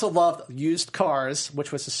 But I also loved Used Cars,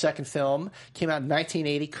 which was the second film. Came out in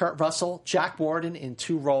 1980. Kurt Russell, Jack Warden in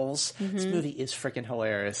two roles. This movie is freaking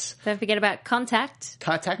hilarious. Don't forget about Contact.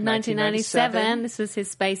 Contact, 1997. This was his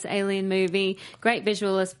space alien movie. Great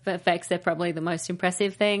visual effects. They're probably the most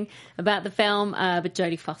impressive thing about the film. But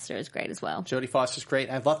Jodie Foster is great as well. Jodie Foster's great.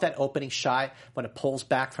 I love that opening shot when it pulls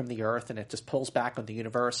back from the Earth and it just pulls back on the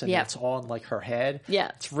universe and it's on like her head.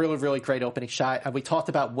 Yeah. It's really, really great opening shot. And we talked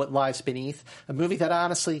about What Lies Beneath, a movie that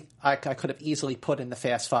honestly I could have easily put in the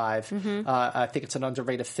Fast Five. I think it's an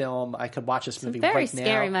underrated film. I could watch this movie right now. Very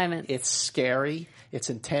scary moments. It's scary. It's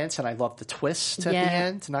intense, and I love the twist at the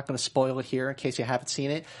end. I'm not going to spoil it here in case you haven't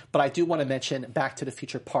seen it, but I do want to mention Back to the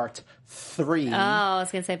Future Part 3. Oh, I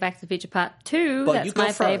was going to say Back to the Future Part 2. Well, That's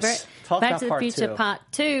my favorite. Back to the Future Part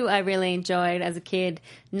 2 I really enjoyed as a kid.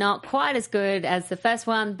 Not quite as good as the first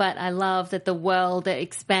one, but I love that the world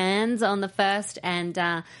expands on the first, and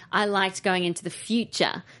I liked going into the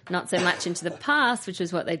future, not so much into the past, which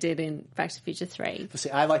is what they did in Back to the Future 3. See,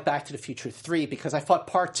 I like Back to the Future 3 because I thought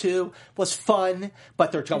Part 2 was fun,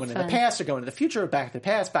 but they're going in the past, they're going to the future, back to the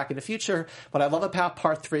past, back in the future. What I love about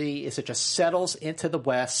Part 3 is it just settles into the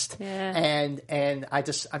West, and I'm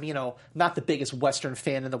not the biggest Western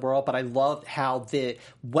fan in the world, but I loved how the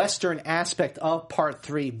Western aspect of Part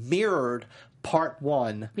 3 mirrored Part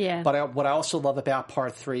 1. Yeah. But what I also love about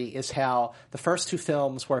Part 3 is how the first 2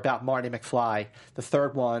 films were about Marty McFly. The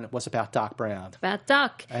third one was about Doc Brown. About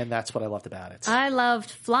Doc. And that's what I loved about it. I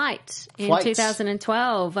loved Flight in Flight.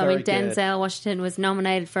 2012. Very Denzel Washington was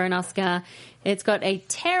nominated for an Oscar. It's got a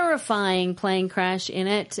terrifying plane crash in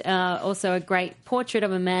it. Also a great portrait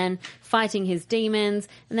of a man fighting his demons.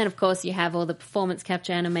 And then, of course, you have all the performance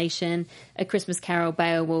capture animation, A Christmas Carol,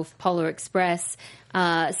 Beowulf, Polar Express.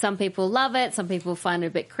 Some people love it. Some people find it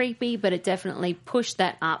a bit creepy, but it definitely pushed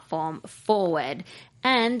that art form forward.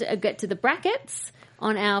 And get to the brackets.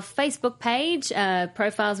 On our Facebook page,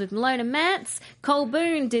 Profiles with Malone and Mance, Cole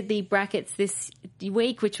Boone did the brackets this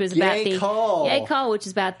week, which was about Cole, which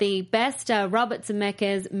is about the best Robert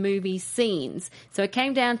Zemeckis movie scenes. So it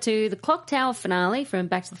came down to the Clock Tower finale from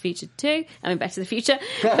Back to the Future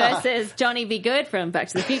versus Johnny Be Good from Back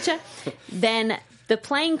to the Future. Then the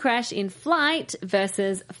plane crash in Flight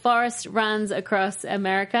versus Forrest Runs Across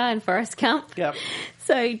America and Forrest Gump. Yep.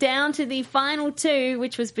 So down to the final 2,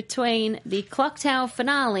 which was between the Clock Tower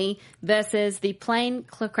finale versus the plane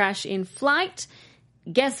crash in Flight.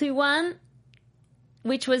 Guess who won?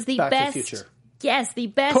 Which was the Back best? to the Future. Yes, the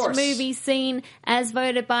best movie scene, as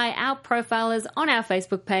voted by our profilers on our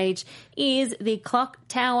Facebook page, is the Clock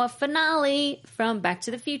Tower finale from Back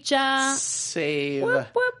to the Future. Save Whoop,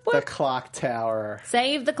 whoop, whoop. the Clock Tower.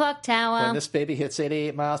 Save the Clock Tower. When this baby hits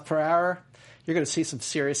 88 miles per hour, you're going to see some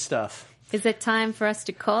serious stuff. Is it time for us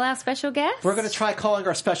to call our special guest? We're going to try calling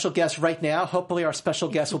our special guest right now. Hopefully our special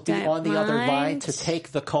guest will be on the other line to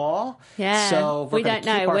take the call. Yeah. So we going don't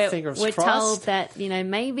to keep know. our fingers we're crossed. told that,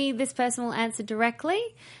 maybe this person will answer directly.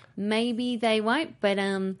 Maybe they won't, but we're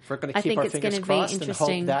going to I keep think our it's fingers going to crossed be and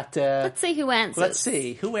interesting. hope that... Let's see who answers. Let's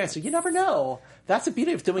see who answers. You never know. That's the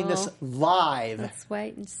beauty of doing this live. Let's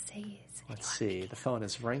wait and see. Let's see. The phone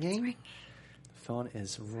is ringing. The phone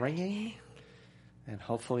is ringing. And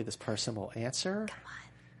hopefully this person will answer. Come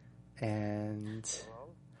on. And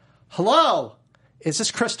hello, is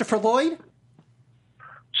this Christopher Lloyd?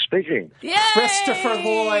 Speaking. Yay! Christopher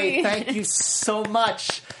Lloyd, thank you so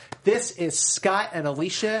much. This is Scott and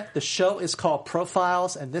Alicia. The show is called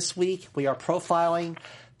Profiles, and this week we are profiling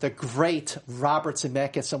the great Robert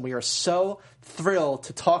Zemeckis, and we are so thrilled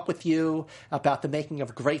to talk with you about the making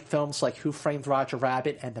of great films like Who Framed Roger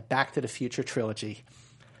Rabbit and the Back to the Future trilogy.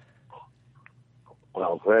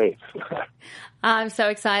 Well, great. I'm so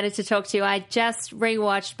excited to talk to you. I just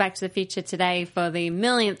rewatched Back to the Future today for the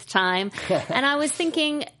millionth time, and I was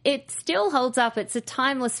thinking it still holds up. It's a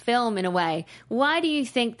timeless film in a way. Why do you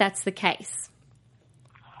think that's the case?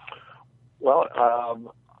 Well,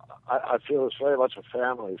 I feel it's very much a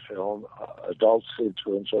family film. Adults seem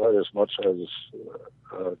to enjoy it as much as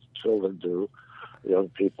children do, young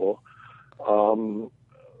people.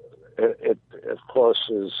 It of course,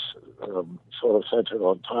 is sort of centered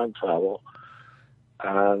on time travel.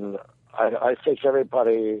 And I think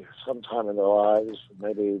everybody, sometime in their lives,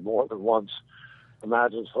 maybe more than once,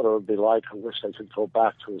 imagines what it would be like. I wish they could go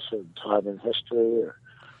back to a certain time in history, or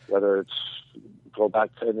whether it's go back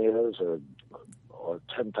 10 years or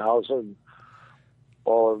 10,000,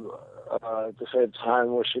 or at the same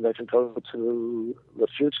time wishing they could go to the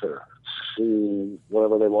future, see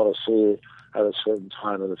whatever they want to see at a certain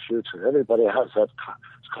time in the future. Everybody has that.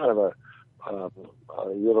 It's kind of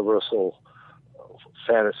a universal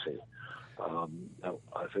fantasy. I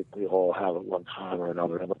think we all have at one time or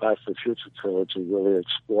another. And the Back to the Future trilogy really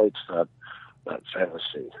exploits that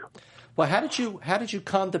fantasy. Well, how did you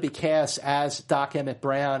come to be cast as Doc Emmett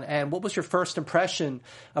Brown, and what was your first impression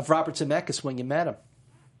of Robert Zemeckis when you met him?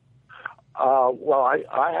 Well,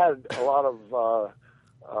 I had a lot of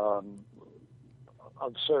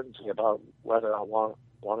uncertainty about whether I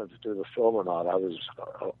wanted to do the film or not. I was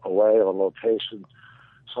away on location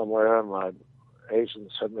somewhere, and my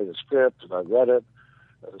agent sent me the script, and I read it.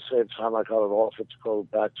 At the same time, I got an offer to go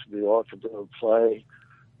back to New York and do a play,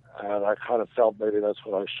 and I kind of felt maybe that's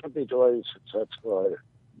what I should be doing, since that's where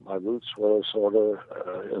my roots were, sort of,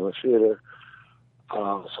 in the theater.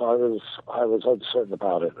 So I was uncertain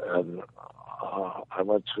about it, and I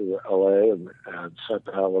went to L.A. and sat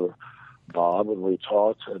down with Bob, and we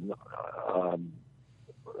talked, and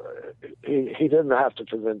he didn't have to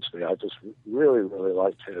convince me. I just really, really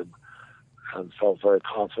liked him and felt very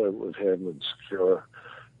confident with him and secure,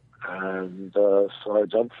 and so I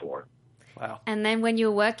jumped for it. Wow. And then when you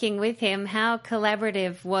were working with him, how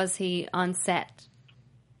collaborative was he on set?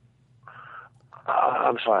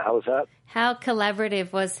 I'm sorry, how was that? How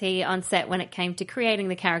collaborative was he on set when it came to creating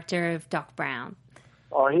the character of Doc Brown?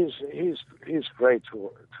 Oh, he's great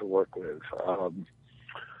to work with.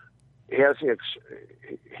 He has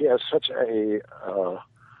such a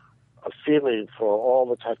a feeling for all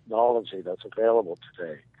the technology that's available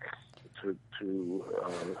today to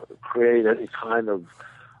create any kind of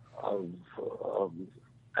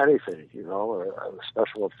anything, or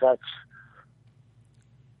special effects,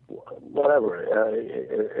 whatever.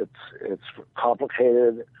 It's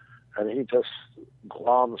complicated, and he just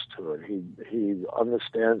gloms to it. He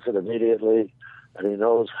understands it immediately, and he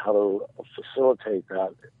knows how to facilitate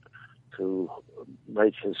that to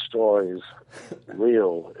make his stories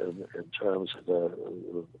real in terms of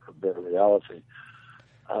their reality.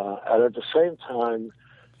 And at the same time,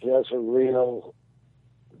 he has a real,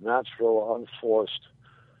 natural, unforced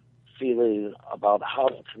feeling about how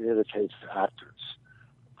to communicate to actors.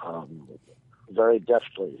 Very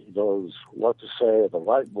deftly, he knows what to say at the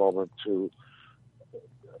right moment to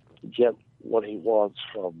get what he wants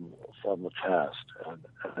from the cast,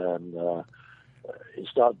 and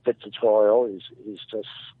he's not dictatorial. He's just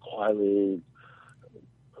quietly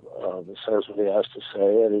says what he has to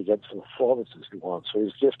say, and he gets the performances he wants. So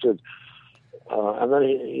he's gifted, and then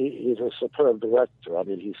he's a superb director. I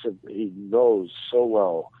mean, he knows so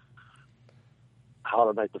well how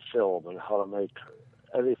to make a film and how to make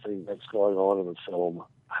everything that's going on in the film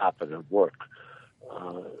happen and work.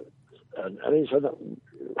 And he's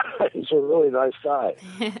a really nice guy.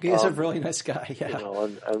 He's a really nice guy, yeah.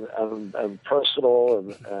 And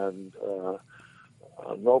personal, and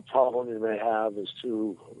no problem you may have is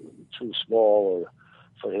too small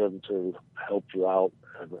for him to help you out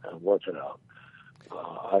and work it out.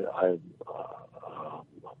 I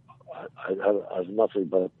have nothing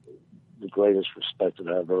but the greatest respect and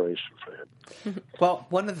admiration for him. Well,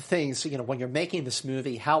 one of the things, when you're making this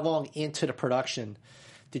movie, how long into the production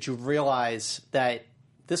did you realize that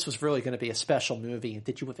this was really going to be a special movie?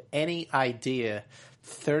 Did you have any idea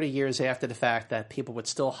 30 years after the fact that people would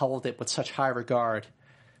still hold it with such high regard?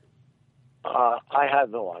 I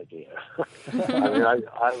had no idea.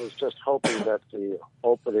 I was just hoping that the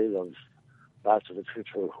opening of Back to the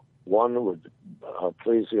Future 1 would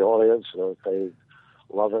please the audience, that they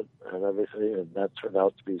love it and everything, and that turned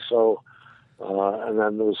out to be so. And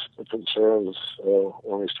then there was the concerns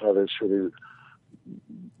when we started shooting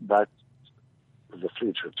Back to the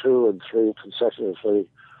Future 2 and 3 consecutively,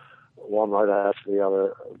 one right after the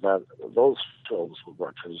other, that those films would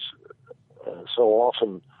work, because so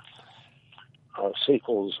often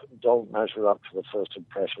sequels don't measure up to the first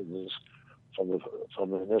impressions from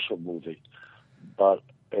the initial movie, but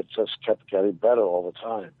it just kept getting better all the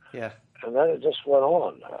time. Yeah. And then it just went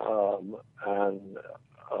on, and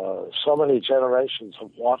so many generations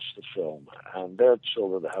have watched the film, and their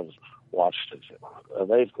children have watched it, and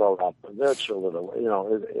they've grown up, and their children,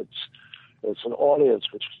 it's an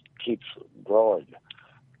audience which keeps growing.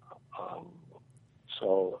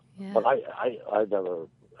 Yeah. But I never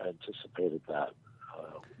anticipated that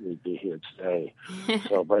we'd be here today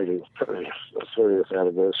celebrating the 30th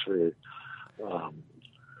anniversary.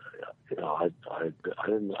 I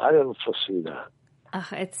didn't foresee that. Oh,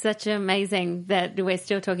 it's such amazing that we're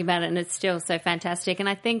still talking about it, and it's still so fantastic. And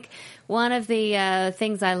I think one of the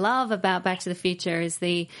things I love about Back to the Future is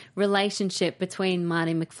the relationship between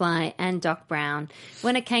Marty McFly and Doc Brown.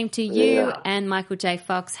 When it came to you and Michael J.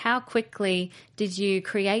 Fox, how quickly did you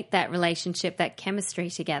create that relationship, that chemistry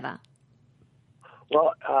together?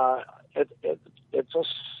 Well, it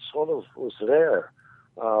just sort of was there.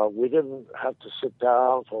 We didn't have to sit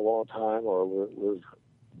down for a long time or with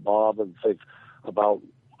Bob and think about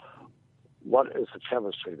what is the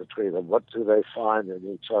chemistry between them. What do they find in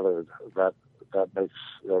each other that makes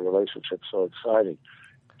their relationship so exciting?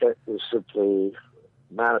 It was simply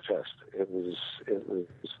manifest. It was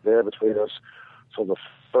there between us from the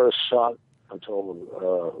first shot until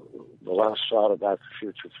the last shot of Back to the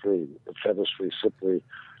Future 3. The chemistry simply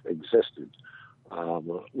existed.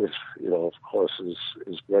 Which, of course,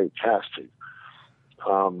 is great casting.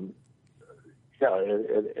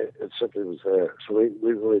 It simply was there. So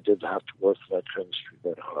we really didn't have to work for that chemistry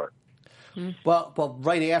that hard. Well,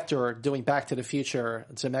 right after doing Back to the Future,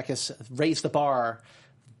 Zemeckis raised the bar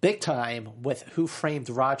big time with Who Framed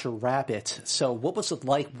Roger Rabbit. So what was it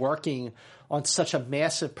like working on such a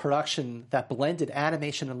massive production that blended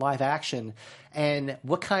animation and live action? And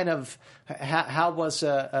what kind of, how was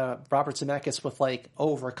Robert Zemeckis with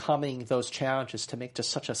overcoming those challenges to make just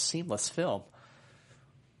such a seamless film?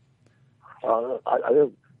 I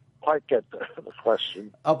didn't quite get the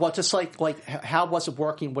question. Well, just how was it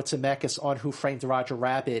working with Zemeckis on Who Framed Roger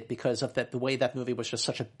Rabbit, because of the way that movie was just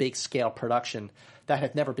such a big scale production that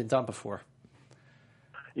had never been done before?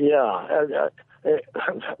 Yeah,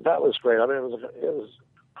 that was great. I mean, it was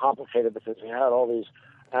complicated because he had all these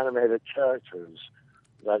animated characters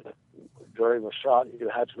that during the shot, you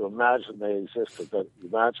had to imagine they existed, that you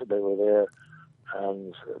imagined they were there,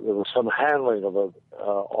 and there was some handling of it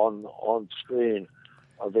on screen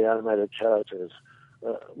of the animated characters.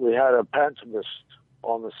 We had a pantomist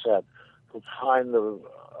on the set who kind of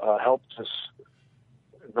helped us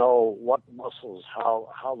know what muscles,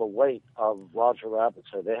 how the weight of Roger Rabbit.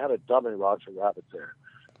 So they had a dummy Roger Rabbit there,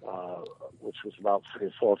 which was about 3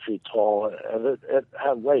 or 4 feet tall, and it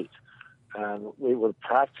had weight. And we would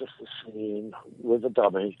practice the scene with the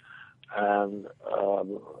dummy, and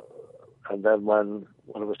then when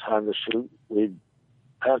it was time to shoot, we'd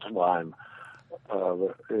pantomime.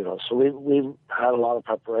 So we had a lot of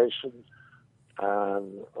preparation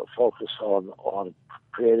and a focus on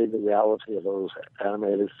creating the reality of those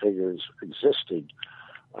animated figures existing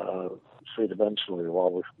three-dimensionally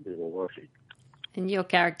while we were working. And your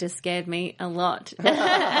character scared me a lot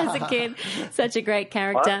as a kid. Such a great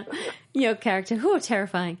character. What? Your character,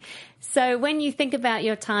 terrifying. So when you think about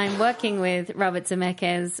your time working with Robert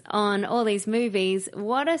Zemeckis on all these movies,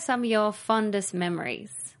 what are some of your fondest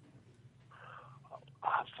memories?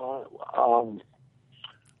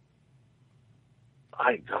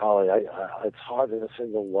 It's hard to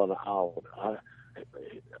single one out.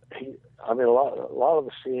 A lot of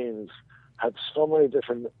the scenes had so many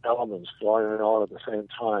different elements going on at the same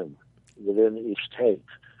time within each take.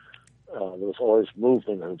 There was always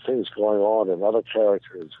movement and things going on, and other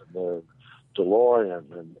characters, and the DeLorean,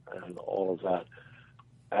 and all of that.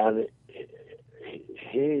 And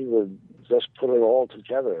he would just put it all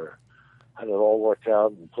together, had it all worked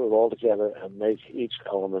out, and put it all together, and make each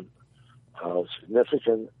element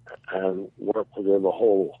significant and work within the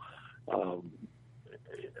whole.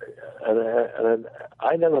 And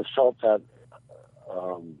I never felt that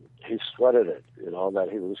he sweated it, that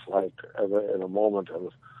he was like ever in a moment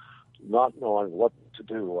of not knowing what to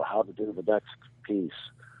do or how to do the next piece.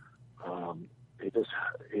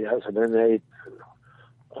 He has an innate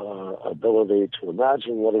ability to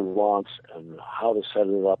imagine what he wants and how to set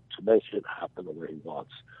it up to make it happen the way he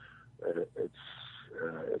wants.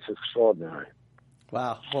 It's extraordinary.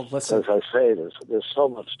 Wow. Well, listen. As I say, there's so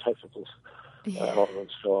much technical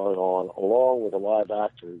elements going on, along with the live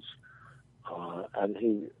actors, and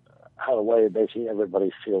he had a way of making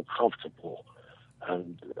everybody feel comfortable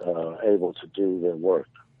and able to do their work.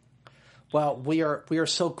 Well, we are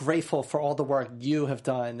so grateful for all the work you have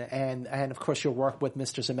done, and of course your work with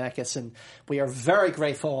Mr. Zemeckis, and we are very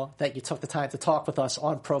grateful that you took the time to talk with us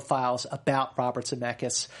on Profiles about Robert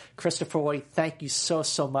Zemeckis. Christopher Lloyd, thank you so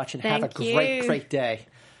much, and have a great day.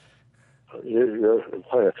 You're a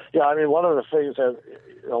player. Yeah, one of the things that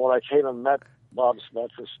when I came and met Bob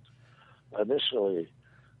Zemeckis initially,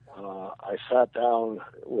 I sat down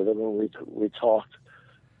with him and we talked,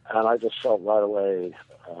 and I just felt right away.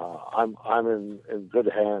 I'm in good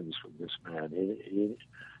hands with this man.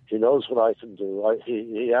 He knows what I can do.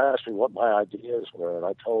 He asked me what my ideas were, and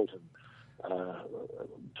I told him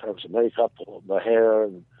in terms of makeup, the hair,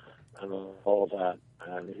 and all of that.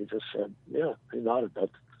 And he just said, "Yeah." He nodded. That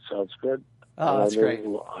sounds good. Oh, that's great.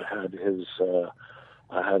 I had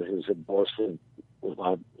his endorsement with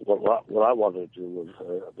what I wanted to do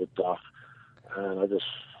with Doc, and I just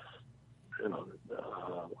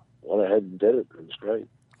went ahead and did it. It was great.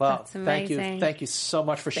 Well, thank you so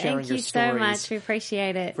much for sharing your stories. Thank you so much. We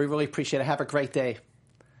appreciate it. We really appreciate it. Have a great day.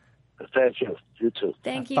 Thank you. You too.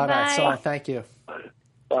 Thank you. Bye. Bye. Thank you.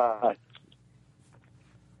 Bye.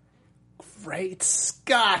 Great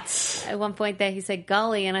Scott. At one point there he said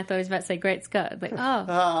golly, and I thought he was about to say Great Scott. Like,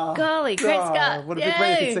 golly, Great Scott. Would have been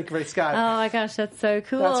great if he said Great Scott. Oh my gosh, that's so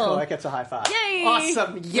cool. That's cool. That gets a high five. Yay!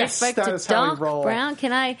 Awesome. Yes, that is how we roll. Brown,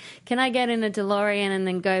 can I get in a DeLorean and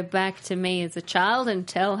then go back to me as a child and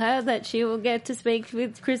tell her that she will get to speak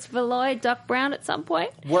with Christopher Lloyd, Doc Brown, at some point?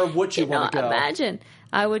 Where would you want to go? Imagine.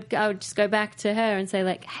 I would just go back to her and say,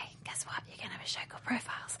 like, hey, guess what? You're going to have a show called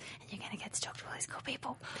Profiles, and you're going to get to talk to all these cool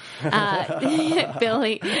people.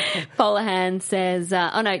 Billy Polahan says,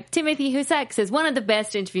 Timothy Husak says, one of the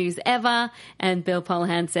best interviews ever. And Bill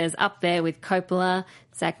Polahan says, up there with Coppola.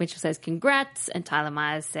 Zach Mitchell says, congrats. And Tyler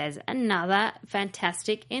Myers says, another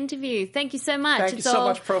fantastic interview. Thank you so much. Thank you so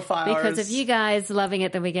much, Profilers. Because of you guys loving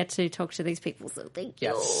it that we get to talk to these people. So thank you.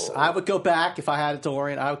 Yes. I would go back, if I had a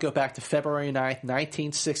DeLorean, I would go back to February 9th,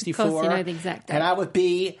 1964. Of course, you know the exact date. And I would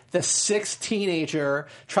be the 6th teenager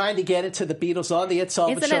trying to get into the Beatles on the Ed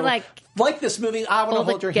Sullivan Show. Isn't it like like this movie. I Want to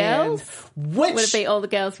Hold Your girls? Hand. Which Would it be all the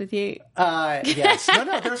girls with you? Yes.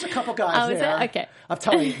 No. There's a couple guys Oh, is there. it? Okay. I'm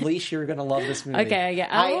telling you, Leash, you're going to love this movie. Okay.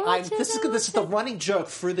 I'll watch it, This is the running joke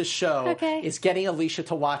through the show. Okay. Is getting Alicia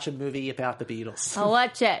to watch a movie about the Beatles. I'll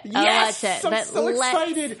watch it. Yes, I'll watch it. I'm But so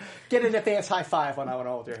excited. Get an advance high five when I Want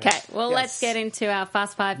to Hold Your Hand. Okay, well, Yes. let's get into our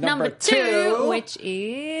Fast Five. Number two. 2, which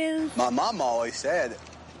is... My mum always said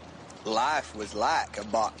life was like a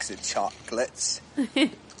box of chocolates. You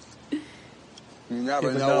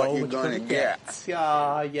never know what you're going to get.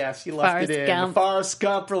 Yes, you left Forrest it in. Gump. Forrest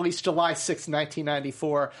Gump, released July 6,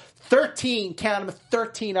 1994.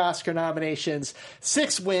 13 Oscar nominations,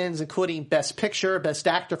 6 wins, including Best Picture, Best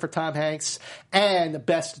Actor for Tom Hanks, and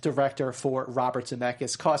Best Director for Robert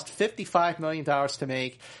Zemeckis. Cost $55 million to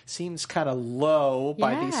make. Seems kind of low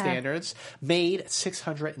by these standards. Made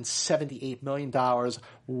 $678 million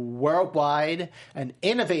worldwide. An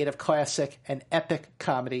innovative classic, an epic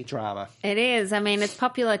comedy drama. It is. I mean, it's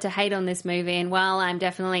popular to hate on this movie, and while I'm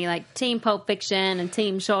definitely like Team Pulp Fiction and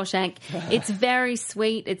Team Shawshank, it's very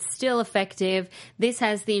sweet. It's still effective. This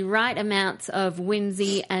has the right amounts of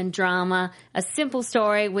whimsy and drama. A simple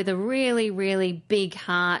story with a really, really big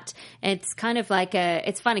heart. It's kind of like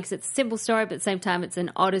it's funny because it's a simple story, but at the same time it's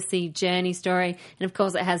an Odyssey journey story. And of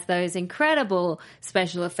course it has those incredible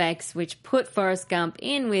special effects which put Forrest Gump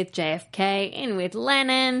in with JFK, in with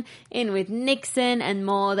Lennon, in with Nixon and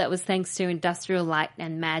more. That was thanks to Industrial Light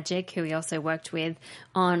and Magic, who he also worked with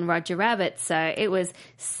on Roger Rabbit. So it was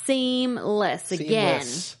seamless. Again,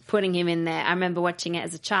 putting him in there. I remember watching it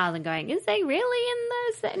as a child and going, is they really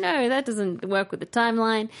in those? No, that doesn't work with the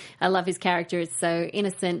timeline. I love his character. It's so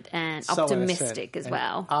innocent and optimistic as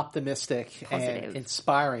well. Optimistic Positive. and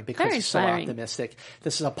inspiring because Very he's so inspiring. optimistic.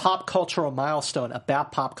 This is a pop cultural milestone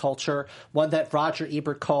about pop culture, one that Roger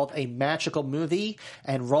Ebert called a magical movie,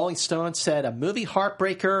 and Rolling Stone said a movie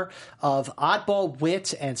heartbreaker of oddball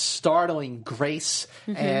wit and startling grace.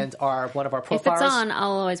 And one of our profiles. If it's on,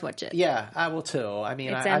 I'll always watch it. Yeah, I will too. I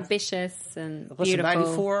mean, It's ambitious and listen, beautiful.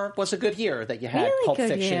 94 was a good year that you had Really Pulp good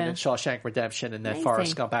Fiction year. and Shawshank Redemption, and then Amazing.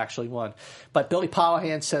 Forrest Gump actually won. But Billy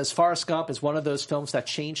Pollahan says Forrest Gump is one of those films that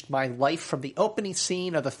changed my life, from the opening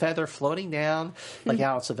scene of the feather floating down, like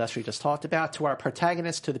Alan Silvestri just talked about, to our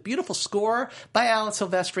protagonist, to the beautiful score by Alan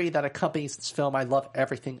Silvestri that accompanies this film. I love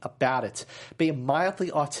everything about it. Being mildly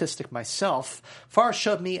autistic myself, Forrest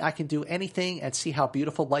showed me I can do anything and see how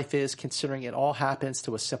beautiful life is, considering it all happens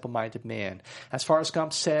to a simple-minded man. As Forrest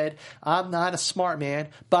Gump said, I'm not a smart man,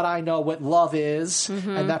 but I know what love is.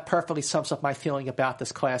 And that perfectly sums up my feeling about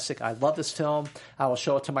this classic. I love this film. I will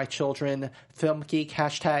show it to my children. Film Geek,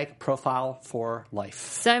 hashtag profile for life.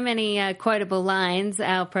 So many quotable lines.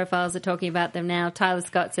 Our profiles are talking about them now. Tyler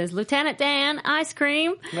Scott says, Lieutenant Dan, ice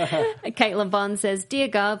cream. Caitlin Bond says, Dear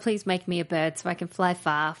God, please make me a bird so I can fly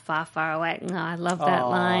far, far, far away. Oh, I love that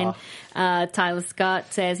line. Tyler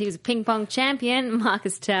Scott says he was a ping pong champion.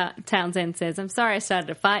 Marcus Townsend says, I'm sorry I started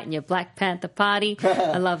a fight in your Black Panther party.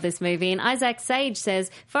 I love this movie. And Isaac Sage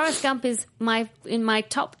says, Forrest Gump is in my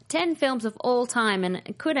top 10 films of all time, and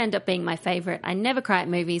it could end up being my favorite. I never cry at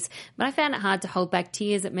movies, but I found it hard to hold back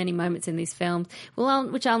tears at many moments in these films,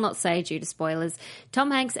 which I'll not say due to spoilers.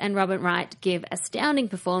 Tom Hanks and Robin Wright give astounding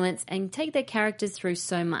performance and take their characters through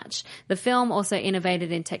so much. The film also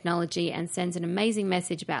innovated in technology and sends an amazing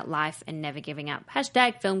message about life and never giving up.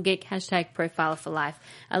 Hashtag Film Geek, hashtag Profile for Life.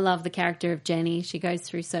 I love the character of Jenny. She goes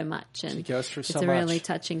through so much. And She goes through so it's a much. really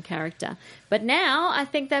touching character. But now I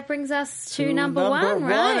think that brings us to number one, one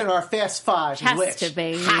right? in our Fast Five. Has which to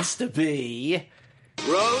be. Has to be.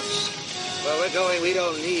 Roads? Where we're going, we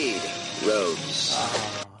don't need roads.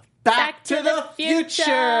 Back to the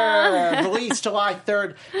Future! Released July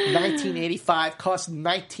 3rd, 1985. Cost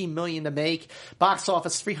 $19 million to make. Box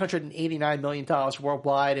office $389 million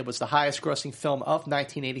worldwide. It was the highest grossing film of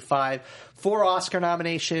 1985. 4 Oscar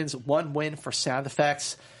nominations, 1 win for sound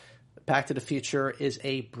effects. Back to the Future is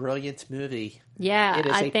a brilliant movie. Yeah, It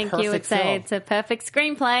is I a think you would perfect say film. it's a perfect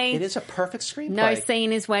screenplay. It is a perfect screenplay. No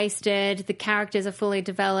scene is wasted. The characters are fully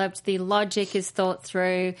developed. The logic is thought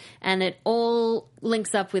through, and it all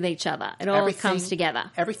links up with each other. It all comes together.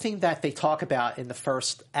 Everything that they talk about in the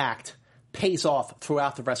first act pays off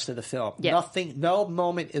throughout the rest of the film. Yeah. No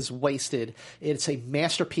moment is wasted. It's a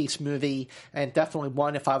masterpiece movie, and definitely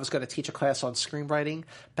one, if I was going to teach a class on screenwriting,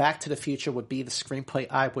 Back to the Future would be the screenplay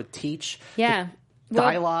I would teach. Yeah.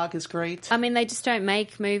 Dialogue is great. I mean, they just don't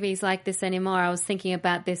make movies like this anymore. I was thinking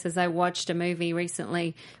about this as I watched a movie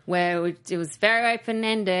recently where it was very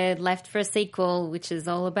open-ended, left for a sequel, which is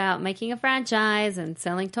all about making a franchise and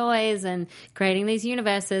selling toys and creating these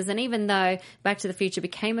universes. And even though Back to the Future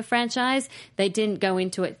became a franchise, they didn't go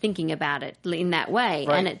into it thinking about it in that way.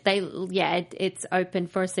 Right. And it's open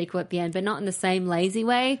for a sequel at the end, but not in the same lazy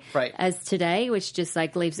way as today, which just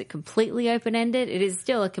like leaves it completely open-ended. It is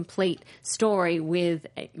still a complete story with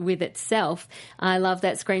itself. I love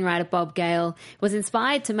that screenwriter Bob Gale was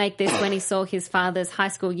inspired to make this when he saw his father's high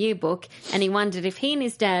school yearbook, and he wondered if he and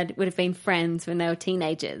his dad would have been friends when they were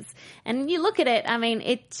teenagers. And you look at it, I mean,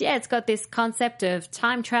 it's got this concept of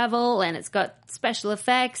time travel and it's got special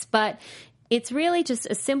effects, but it's really just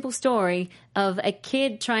a simple story of a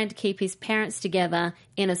kid trying to keep his parents together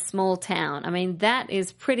in a small town. I mean, that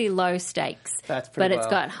is pretty low stakes. But it's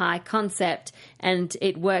got high concept and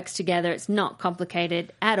it works together. It's not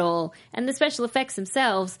complicated at all. And the special effects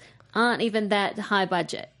themselves aren't even that high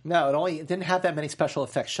budget. No, it didn't have that many special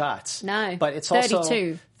effects shots. No, but it's 32.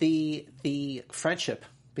 Also the friendship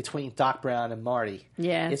between Doc Brown and Marty.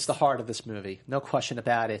 Yeah, it's the heart of this movie. No question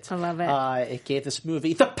about it. I love it. It gave this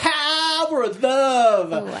movie the power of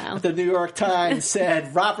love. Oh, wow. The New York Times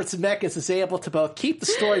said Robert Zemeckis is able to both keep the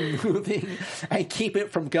story moving and keep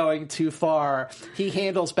it from going too far. He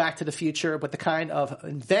handles Back to the Future with the kind of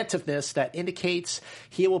inventiveness that indicates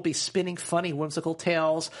he will be spinning funny, whimsical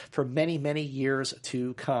tales for many, many years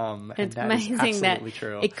to come. It's and that amazing is absolutely that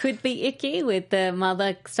true. It could be icky with the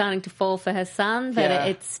mother starting to fall for her son, but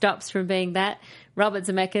it stops from being that. Robert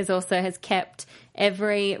Zemeckis also has kept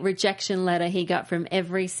every rejection letter he got from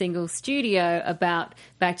every single studio about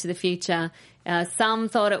Back to the Future. Some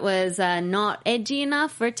thought it was not edgy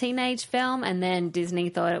enough for a teenage film, and then Disney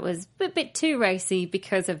thought it was a bit too racy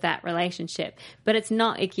because of that relationship. But it's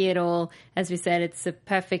not icky at all. As we said, it's a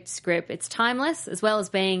perfect script. It's timeless, as well as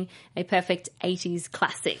being a perfect 80s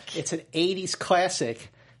classic. It's an 80s classic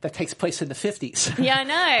that takes place in the 50s. Yeah, I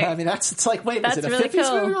know. I mean, it's like, wait, that's is it a really 50s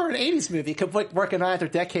cool. movie or an 80s movie? It could work in either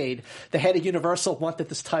decade. The head of Universal wanted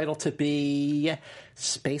this title to be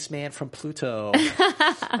Spaceman from Pluto.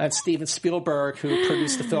 And Steven Spielberg, who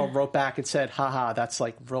produced the film, wrote back and said, haha, that's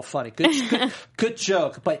like real funny. Good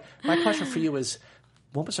joke. But my question for you is,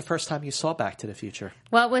 when was the first time you saw Back to the Future?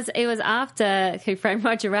 Well, it was after Who Framed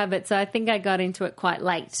Roger Rabbit, so I think I got into it quite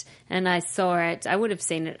late, and I saw it. I would have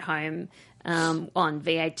seen it at home on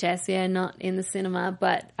VHS, not in the cinema,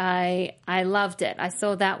 but I loved it. I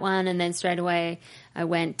saw that one, and then straight away I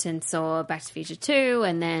went and saw Back to the Future 2,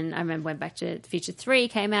 and then I remember when Back to the Future 3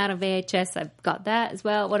 came out on VHS, I got that as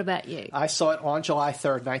well. What about you? I saw it on July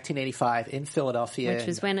 3rd, 1985 in Philadelphia. Which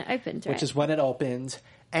was when it opened, right? Which is when it opened.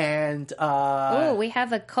 And we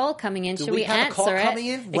have a call coming in. Should we have answer a call it? coming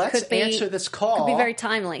in? Let's answer this call. Could be very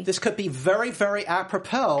timely. This could be very, very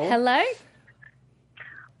apropos. Hello?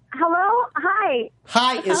 Hello? Hi.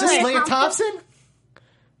 Hi, is this Leah Thompson?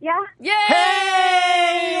 Yeah. Yay!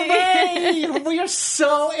 Hey! We are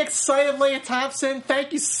so excited, Leah Thompson.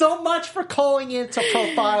 Thank you so much for calling in to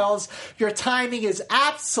Profiles. Your timing is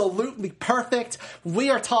absolutely perfect. We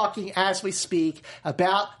are talking, as we speak,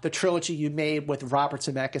 about the trilogy you made with Robert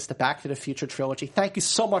Zemeckis, the Back to the Future trilogy. Thank you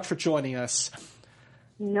so much for joining us.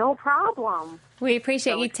 No problem. We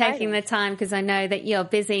appreciate you taking the time because I know that you're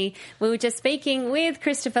busy. We were just speaking with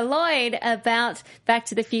Christopher Lloyd about Back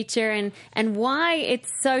to the Future and why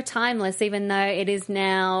it's so timeless, even though it is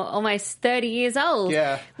now almost 30 years old.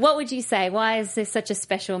 Yeah. What would you say? Why is this such a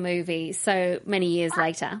special movie so many years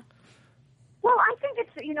later? Well, I think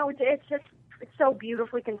it's so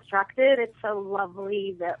beautifully constructed. It's so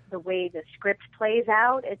lovely the way the script plays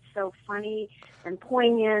out. It's so funny and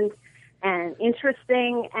poignant and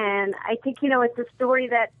interesting, and I think, it's a story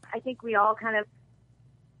that I think we all kind of,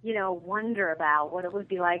 wonder about what it would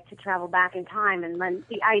be like to travel back in time, and then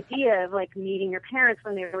the idea of, like, meeting your parents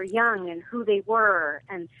when they were young and who they were,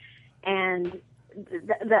 and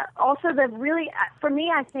for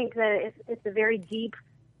me, I think that it's a very deep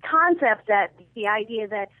concept, that the idea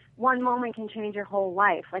that one moment can change your whole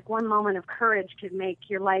life, like one moment of courage could make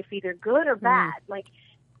your life either good or bad, like,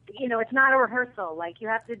 it's not a rehearsal. Like, you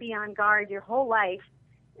have to be on guard your whole life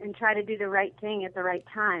and try to do the right thing at the right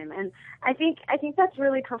time. And I think that's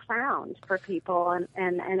really profound for people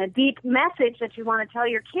and a deep message that you want to tell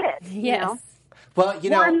your kids. Yes. Well, you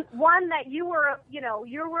know, one that you were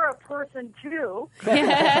a person too.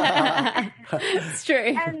 It's true.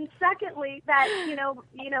 And secondly, that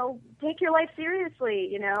take your life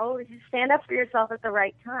seriously. Stand up for yourself at the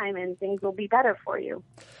right time, and things will be better for you.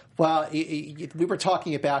 Well, we were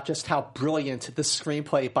talking about just how brilliant the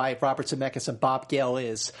screenplay by Robert Zemeckis and Bob Gale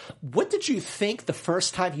is. What did you think the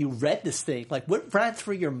first time you read this thing? Like, what ran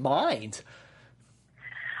through your mind?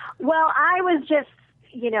 Well, I was just,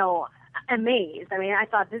 amazed. I mean, I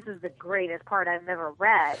thought this is the greatest part I've ever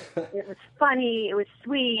read. It was funny, it was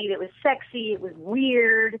sweet, it was sexy, it was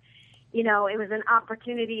weird. It was an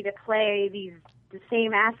opportunity to play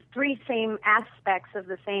three same aspects of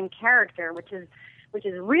the same character, which is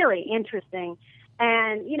really interesting.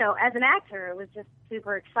 And, as an actor, it was just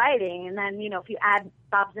super exciting. And then, if you add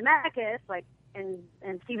Bob Zemeckis,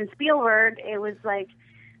 and Steven Spielberg, it was like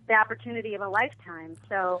the opportunity of a lifetime.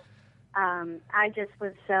 So I just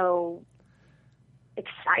was so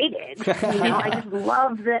excited. I just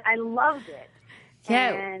loved it. I loved it.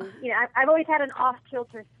 Yeah. And, I've always had an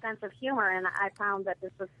off-kilter sense of humor, and I found that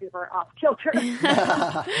this was super off-kilter.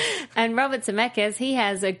 And Robert Zemeckis, he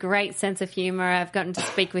has a great sense of humor. I've gotten to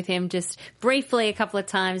speak with him just briefly a couple of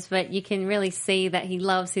times, but you can really see that he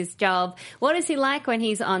loves his job. What is he like when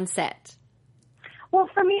he's on set? Well,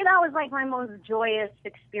 for me, that was like my most joyous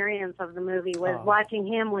experience of the movie was watching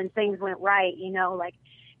him when things went right,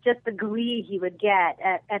 just the glee he would get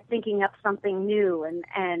at thinking up something new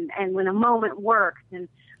and when a moment worked and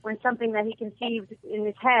when something that he conceived in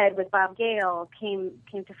his head with Bob Gale came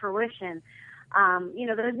to fruition.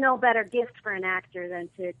 There's no better gift for an actor than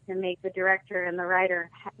to make the director and the writer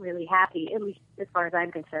really happy, at least as far as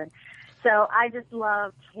I'm concerned. So I just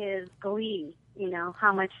loved his glee,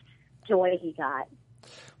 how much joy he got.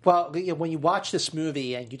 Well, when you watch this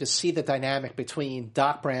movie and you just see the dynamic between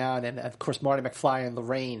Doc Brown and, of course, Marty McFly and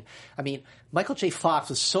Lorraine, I mean, Michael J. Fox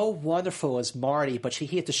was so wonderful as Marty, but he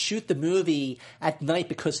had to shoot the movie at night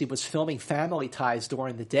because he was filming Family Ties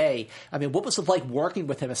during the day. I mean, what was it like working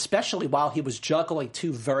with him, especially while he was juggling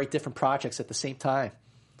two very different projects at the same time?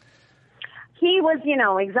 He was,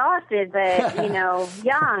 exhausted, but,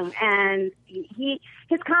 young, and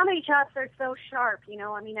his comedy chops are so sharp,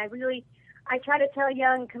 I try to tell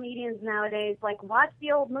young comedians nowadays, watch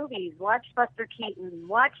the old movies, watch Buster Keaton,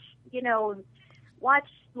 watch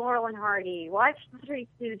Laurel and Hardy, watch the Three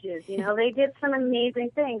Stooges. They did some amazing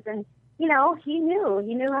things, and he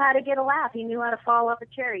knew how to get a laugh. He knew how to fall off a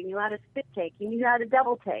chair. He knew how to spit take. He knew how to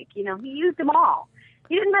double take. He used them all.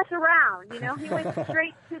 He didn't mess around. He went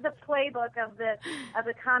straight to the playbook of the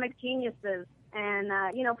comic geniuses, and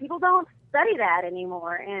people don't study that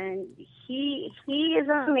anymore. And he is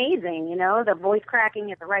amazing. The voice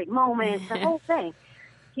cracking at the right moment, the whole thing.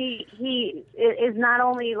 He is not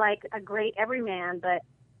only like a great everyman, but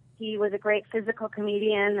he was a great physical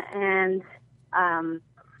comedian, and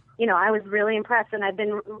I was really impressed, and I've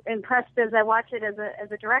been impressed as I watch it as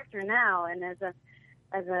a director now, and as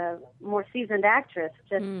a more seasoned actress.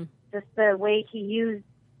 Just the way he used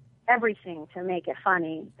everything to make it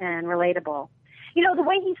funny and relatable. The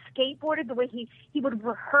way he skateboarded, the way he would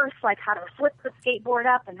rehearse how to flip the skateboard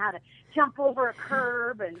up and how to jump over a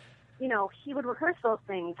curb, and he would rehearse those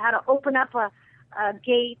things, how to open up a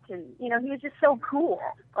gate, and he was just so cool.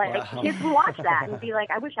 Kids would watch that and be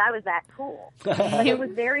like, I wish I was that cool. But it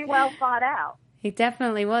was very well thought out. He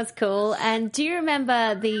definitely was cool. And do you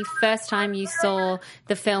remember the first time you saw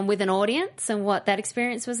the film with an audience and what that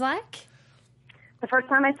experience was like? The first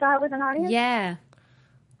time I saw it with an audience? Yeah.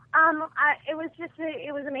 It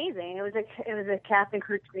was amazing. It was a cast and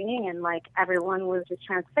crew screening, and everyone was just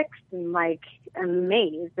transfixed and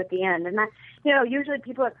amazed at the end. And that, usually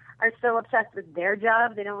people are so obsessed with their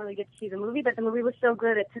job they don't really get to see the movie. But the movie was so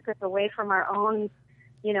good it took us away from our own,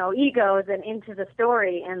 egos and into the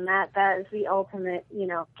story. And that is the ultimate,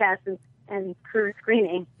 cast and crew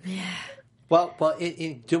screening. Yeah. Well,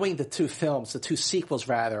 in doing the two films, the two sequels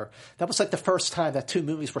rather, that was the first time that two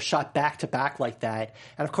movies were shot back to back like that.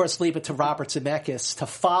 And of course, leave it to Robert Zemeckis to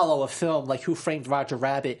follow a film like Who Framed Roger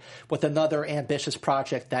Rabbit with another ambitious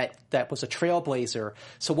project that was a trailblazer.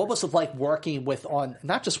 So what was it like working on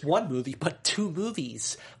not just one movie, but two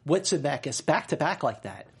movies with Zemeckis back to back like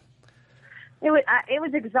that? It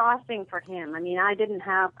was exhausting for him. I mean, I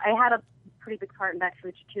had a pretty big part in Back to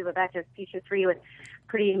the Future 2, but Back to the Future 3 was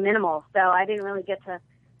pretty minimal, so I didn't really get to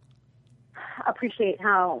appreciate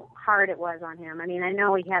how hard it was on him. I mean, I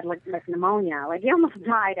know he had like pneumonia. He almost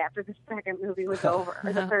died after the second movie was over,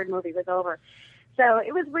 or the third movie was over. So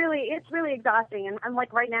it's really exhausting. And I'm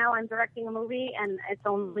right now I'm directing a movie, and it's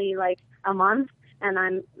only a month, and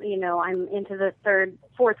I'm into the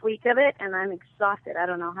fourth week of it, and I'm exhausted. I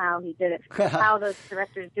don't know how he did it, how those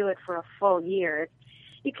directors do it for a full year.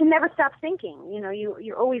 You can never stop thinking.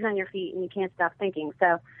 You're always on your feet, and you can't stop thinking.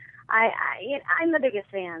 So I'm the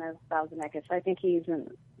biggest fan of Bob Zemeckis. I think he's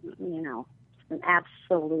an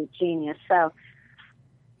absolute genius. So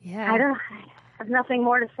yeah, I have nothing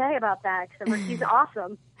more to say about that except for he's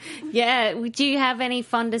awesome. Yeah. Do you have any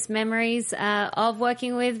fondest memories of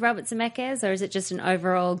working with Robert Zemeckis, or is it just an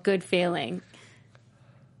overall good feeling?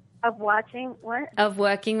 Of watching what? Of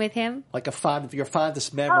working with him? Like your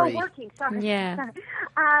fondest memory. Oh, working. Sorry. Yeah. Sorry.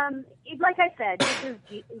 Like I said,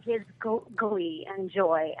 his glee and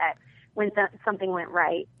joy at when something went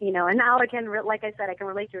right, and now I can relate to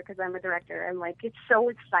it because I'm a director, and like it's so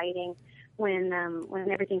exciting when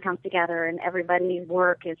everything comes together and everybody's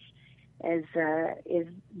work is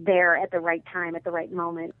there at the right time, at the right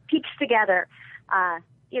moment, peaks together.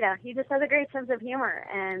 He just has a great sense of humor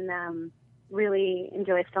and really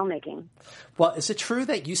enjoys filmmaking. Well, is it true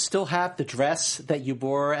that you still have the dress that you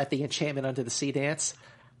wore at the Enchantment Under the Sea dance?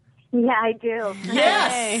 Yeah, I do.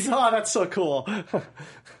 Yes! Oh, that's so cool.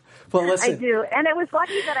 Well, listen. I do. And it was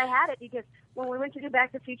lucky that I had it because when we went to do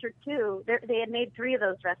Back to the Future 2, they had made 3 of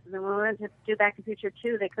those dresses, and when we went to do Back to the Future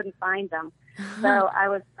 2, they couldn't find them. So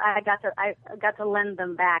I got to lend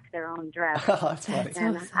them back their own dress. Oh, that's funny.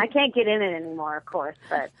 And I can't get in it anymore, of course,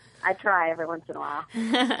 but I try every once in a while.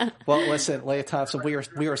 Well, listen, Lea Thompson,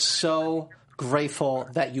 we are so grateful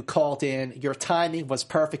that you called in. Your timing was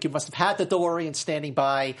perfect. You must have had the DeLorean standing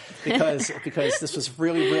by because this was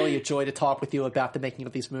really, really a joy to talk with you about the making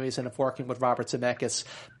of these movies and of working with Robert Zemeckis.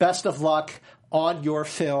 Best of luck on your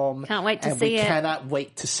film. Can't wait to see it. And we cannot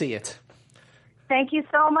wait to see it. Thank you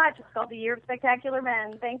so much. It's called The Year of Spectacular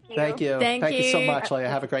Men. Thank you. Thank you. Thank you so much, Lea.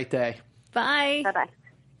 Have a great day. Bye. Bye-bye.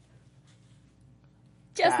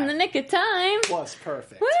 Just in the nick of time. Was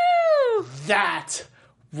perfect. Woo! That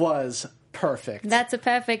was perfect. That's a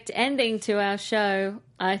perfect ending to our show,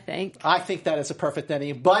 I think. I think that is a perfect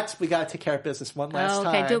ending, but we got to take care of business one last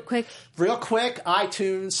time. Okay, do it quick. Real quick,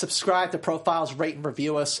 iTunes, subscribe to Profiles, rate and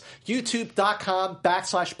review us.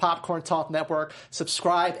 YouTube.com/Popcorn Talk Network.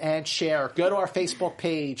 Subscribe and share. Go to our Facebook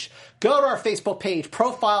page.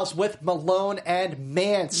 Profiles with Malone and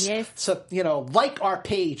Mance. Yes. So, like our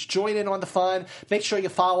page. Join in on the fun. Make sure you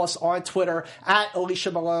follow us on Twitter at Alicia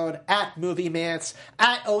Malone, at Movie Mance,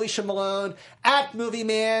 at Alicia Malone, at Movie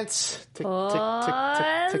Mance. Tick,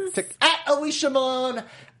 tick, tick, tick, tick. At Alicia Malone,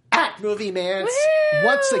 at Movie Mance. Woo!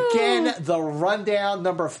 Once again, the rundown.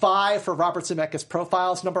 Number 5 for Robert Zemeckis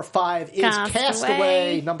Profiles. Number 5 is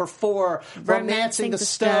Castaway. Number 4, Romancing the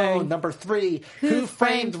Stone. Number 3, Who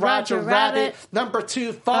Framed Roger Rabbit. Number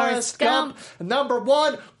 2, Forrest Gump. Number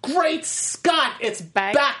 1, Great Scott! It's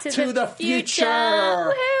Back to the Future.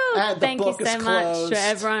 And the Thank book you so is much closed. to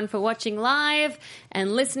everyone for watching live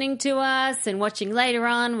and listening to us and watching later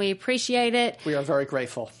on. We appreciate it. We are very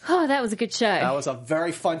grateful. Oh, that was a good show. That was a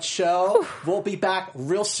very fun show. We'll be back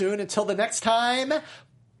real soon. Until the next time,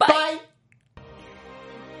 bye.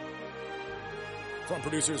 From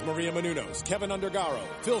producers Maria Menounos, Kevin Undergaro,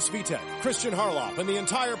 Phil Svitek, Christian Harloff, and the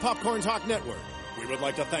entire Popcorn Talk Network, we would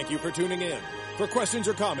like to thank you for tuning in. For questions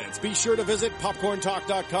or comments, be sure to visit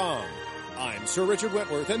popcorntalk.com. I'm Sir Richard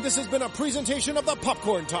Wentworth, and this has been a presentation of the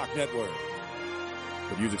Popcorn Talk Network.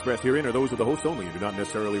 The views expressed herein are those of the host only and do not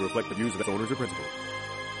necessarily reflect the views of its owners or principals.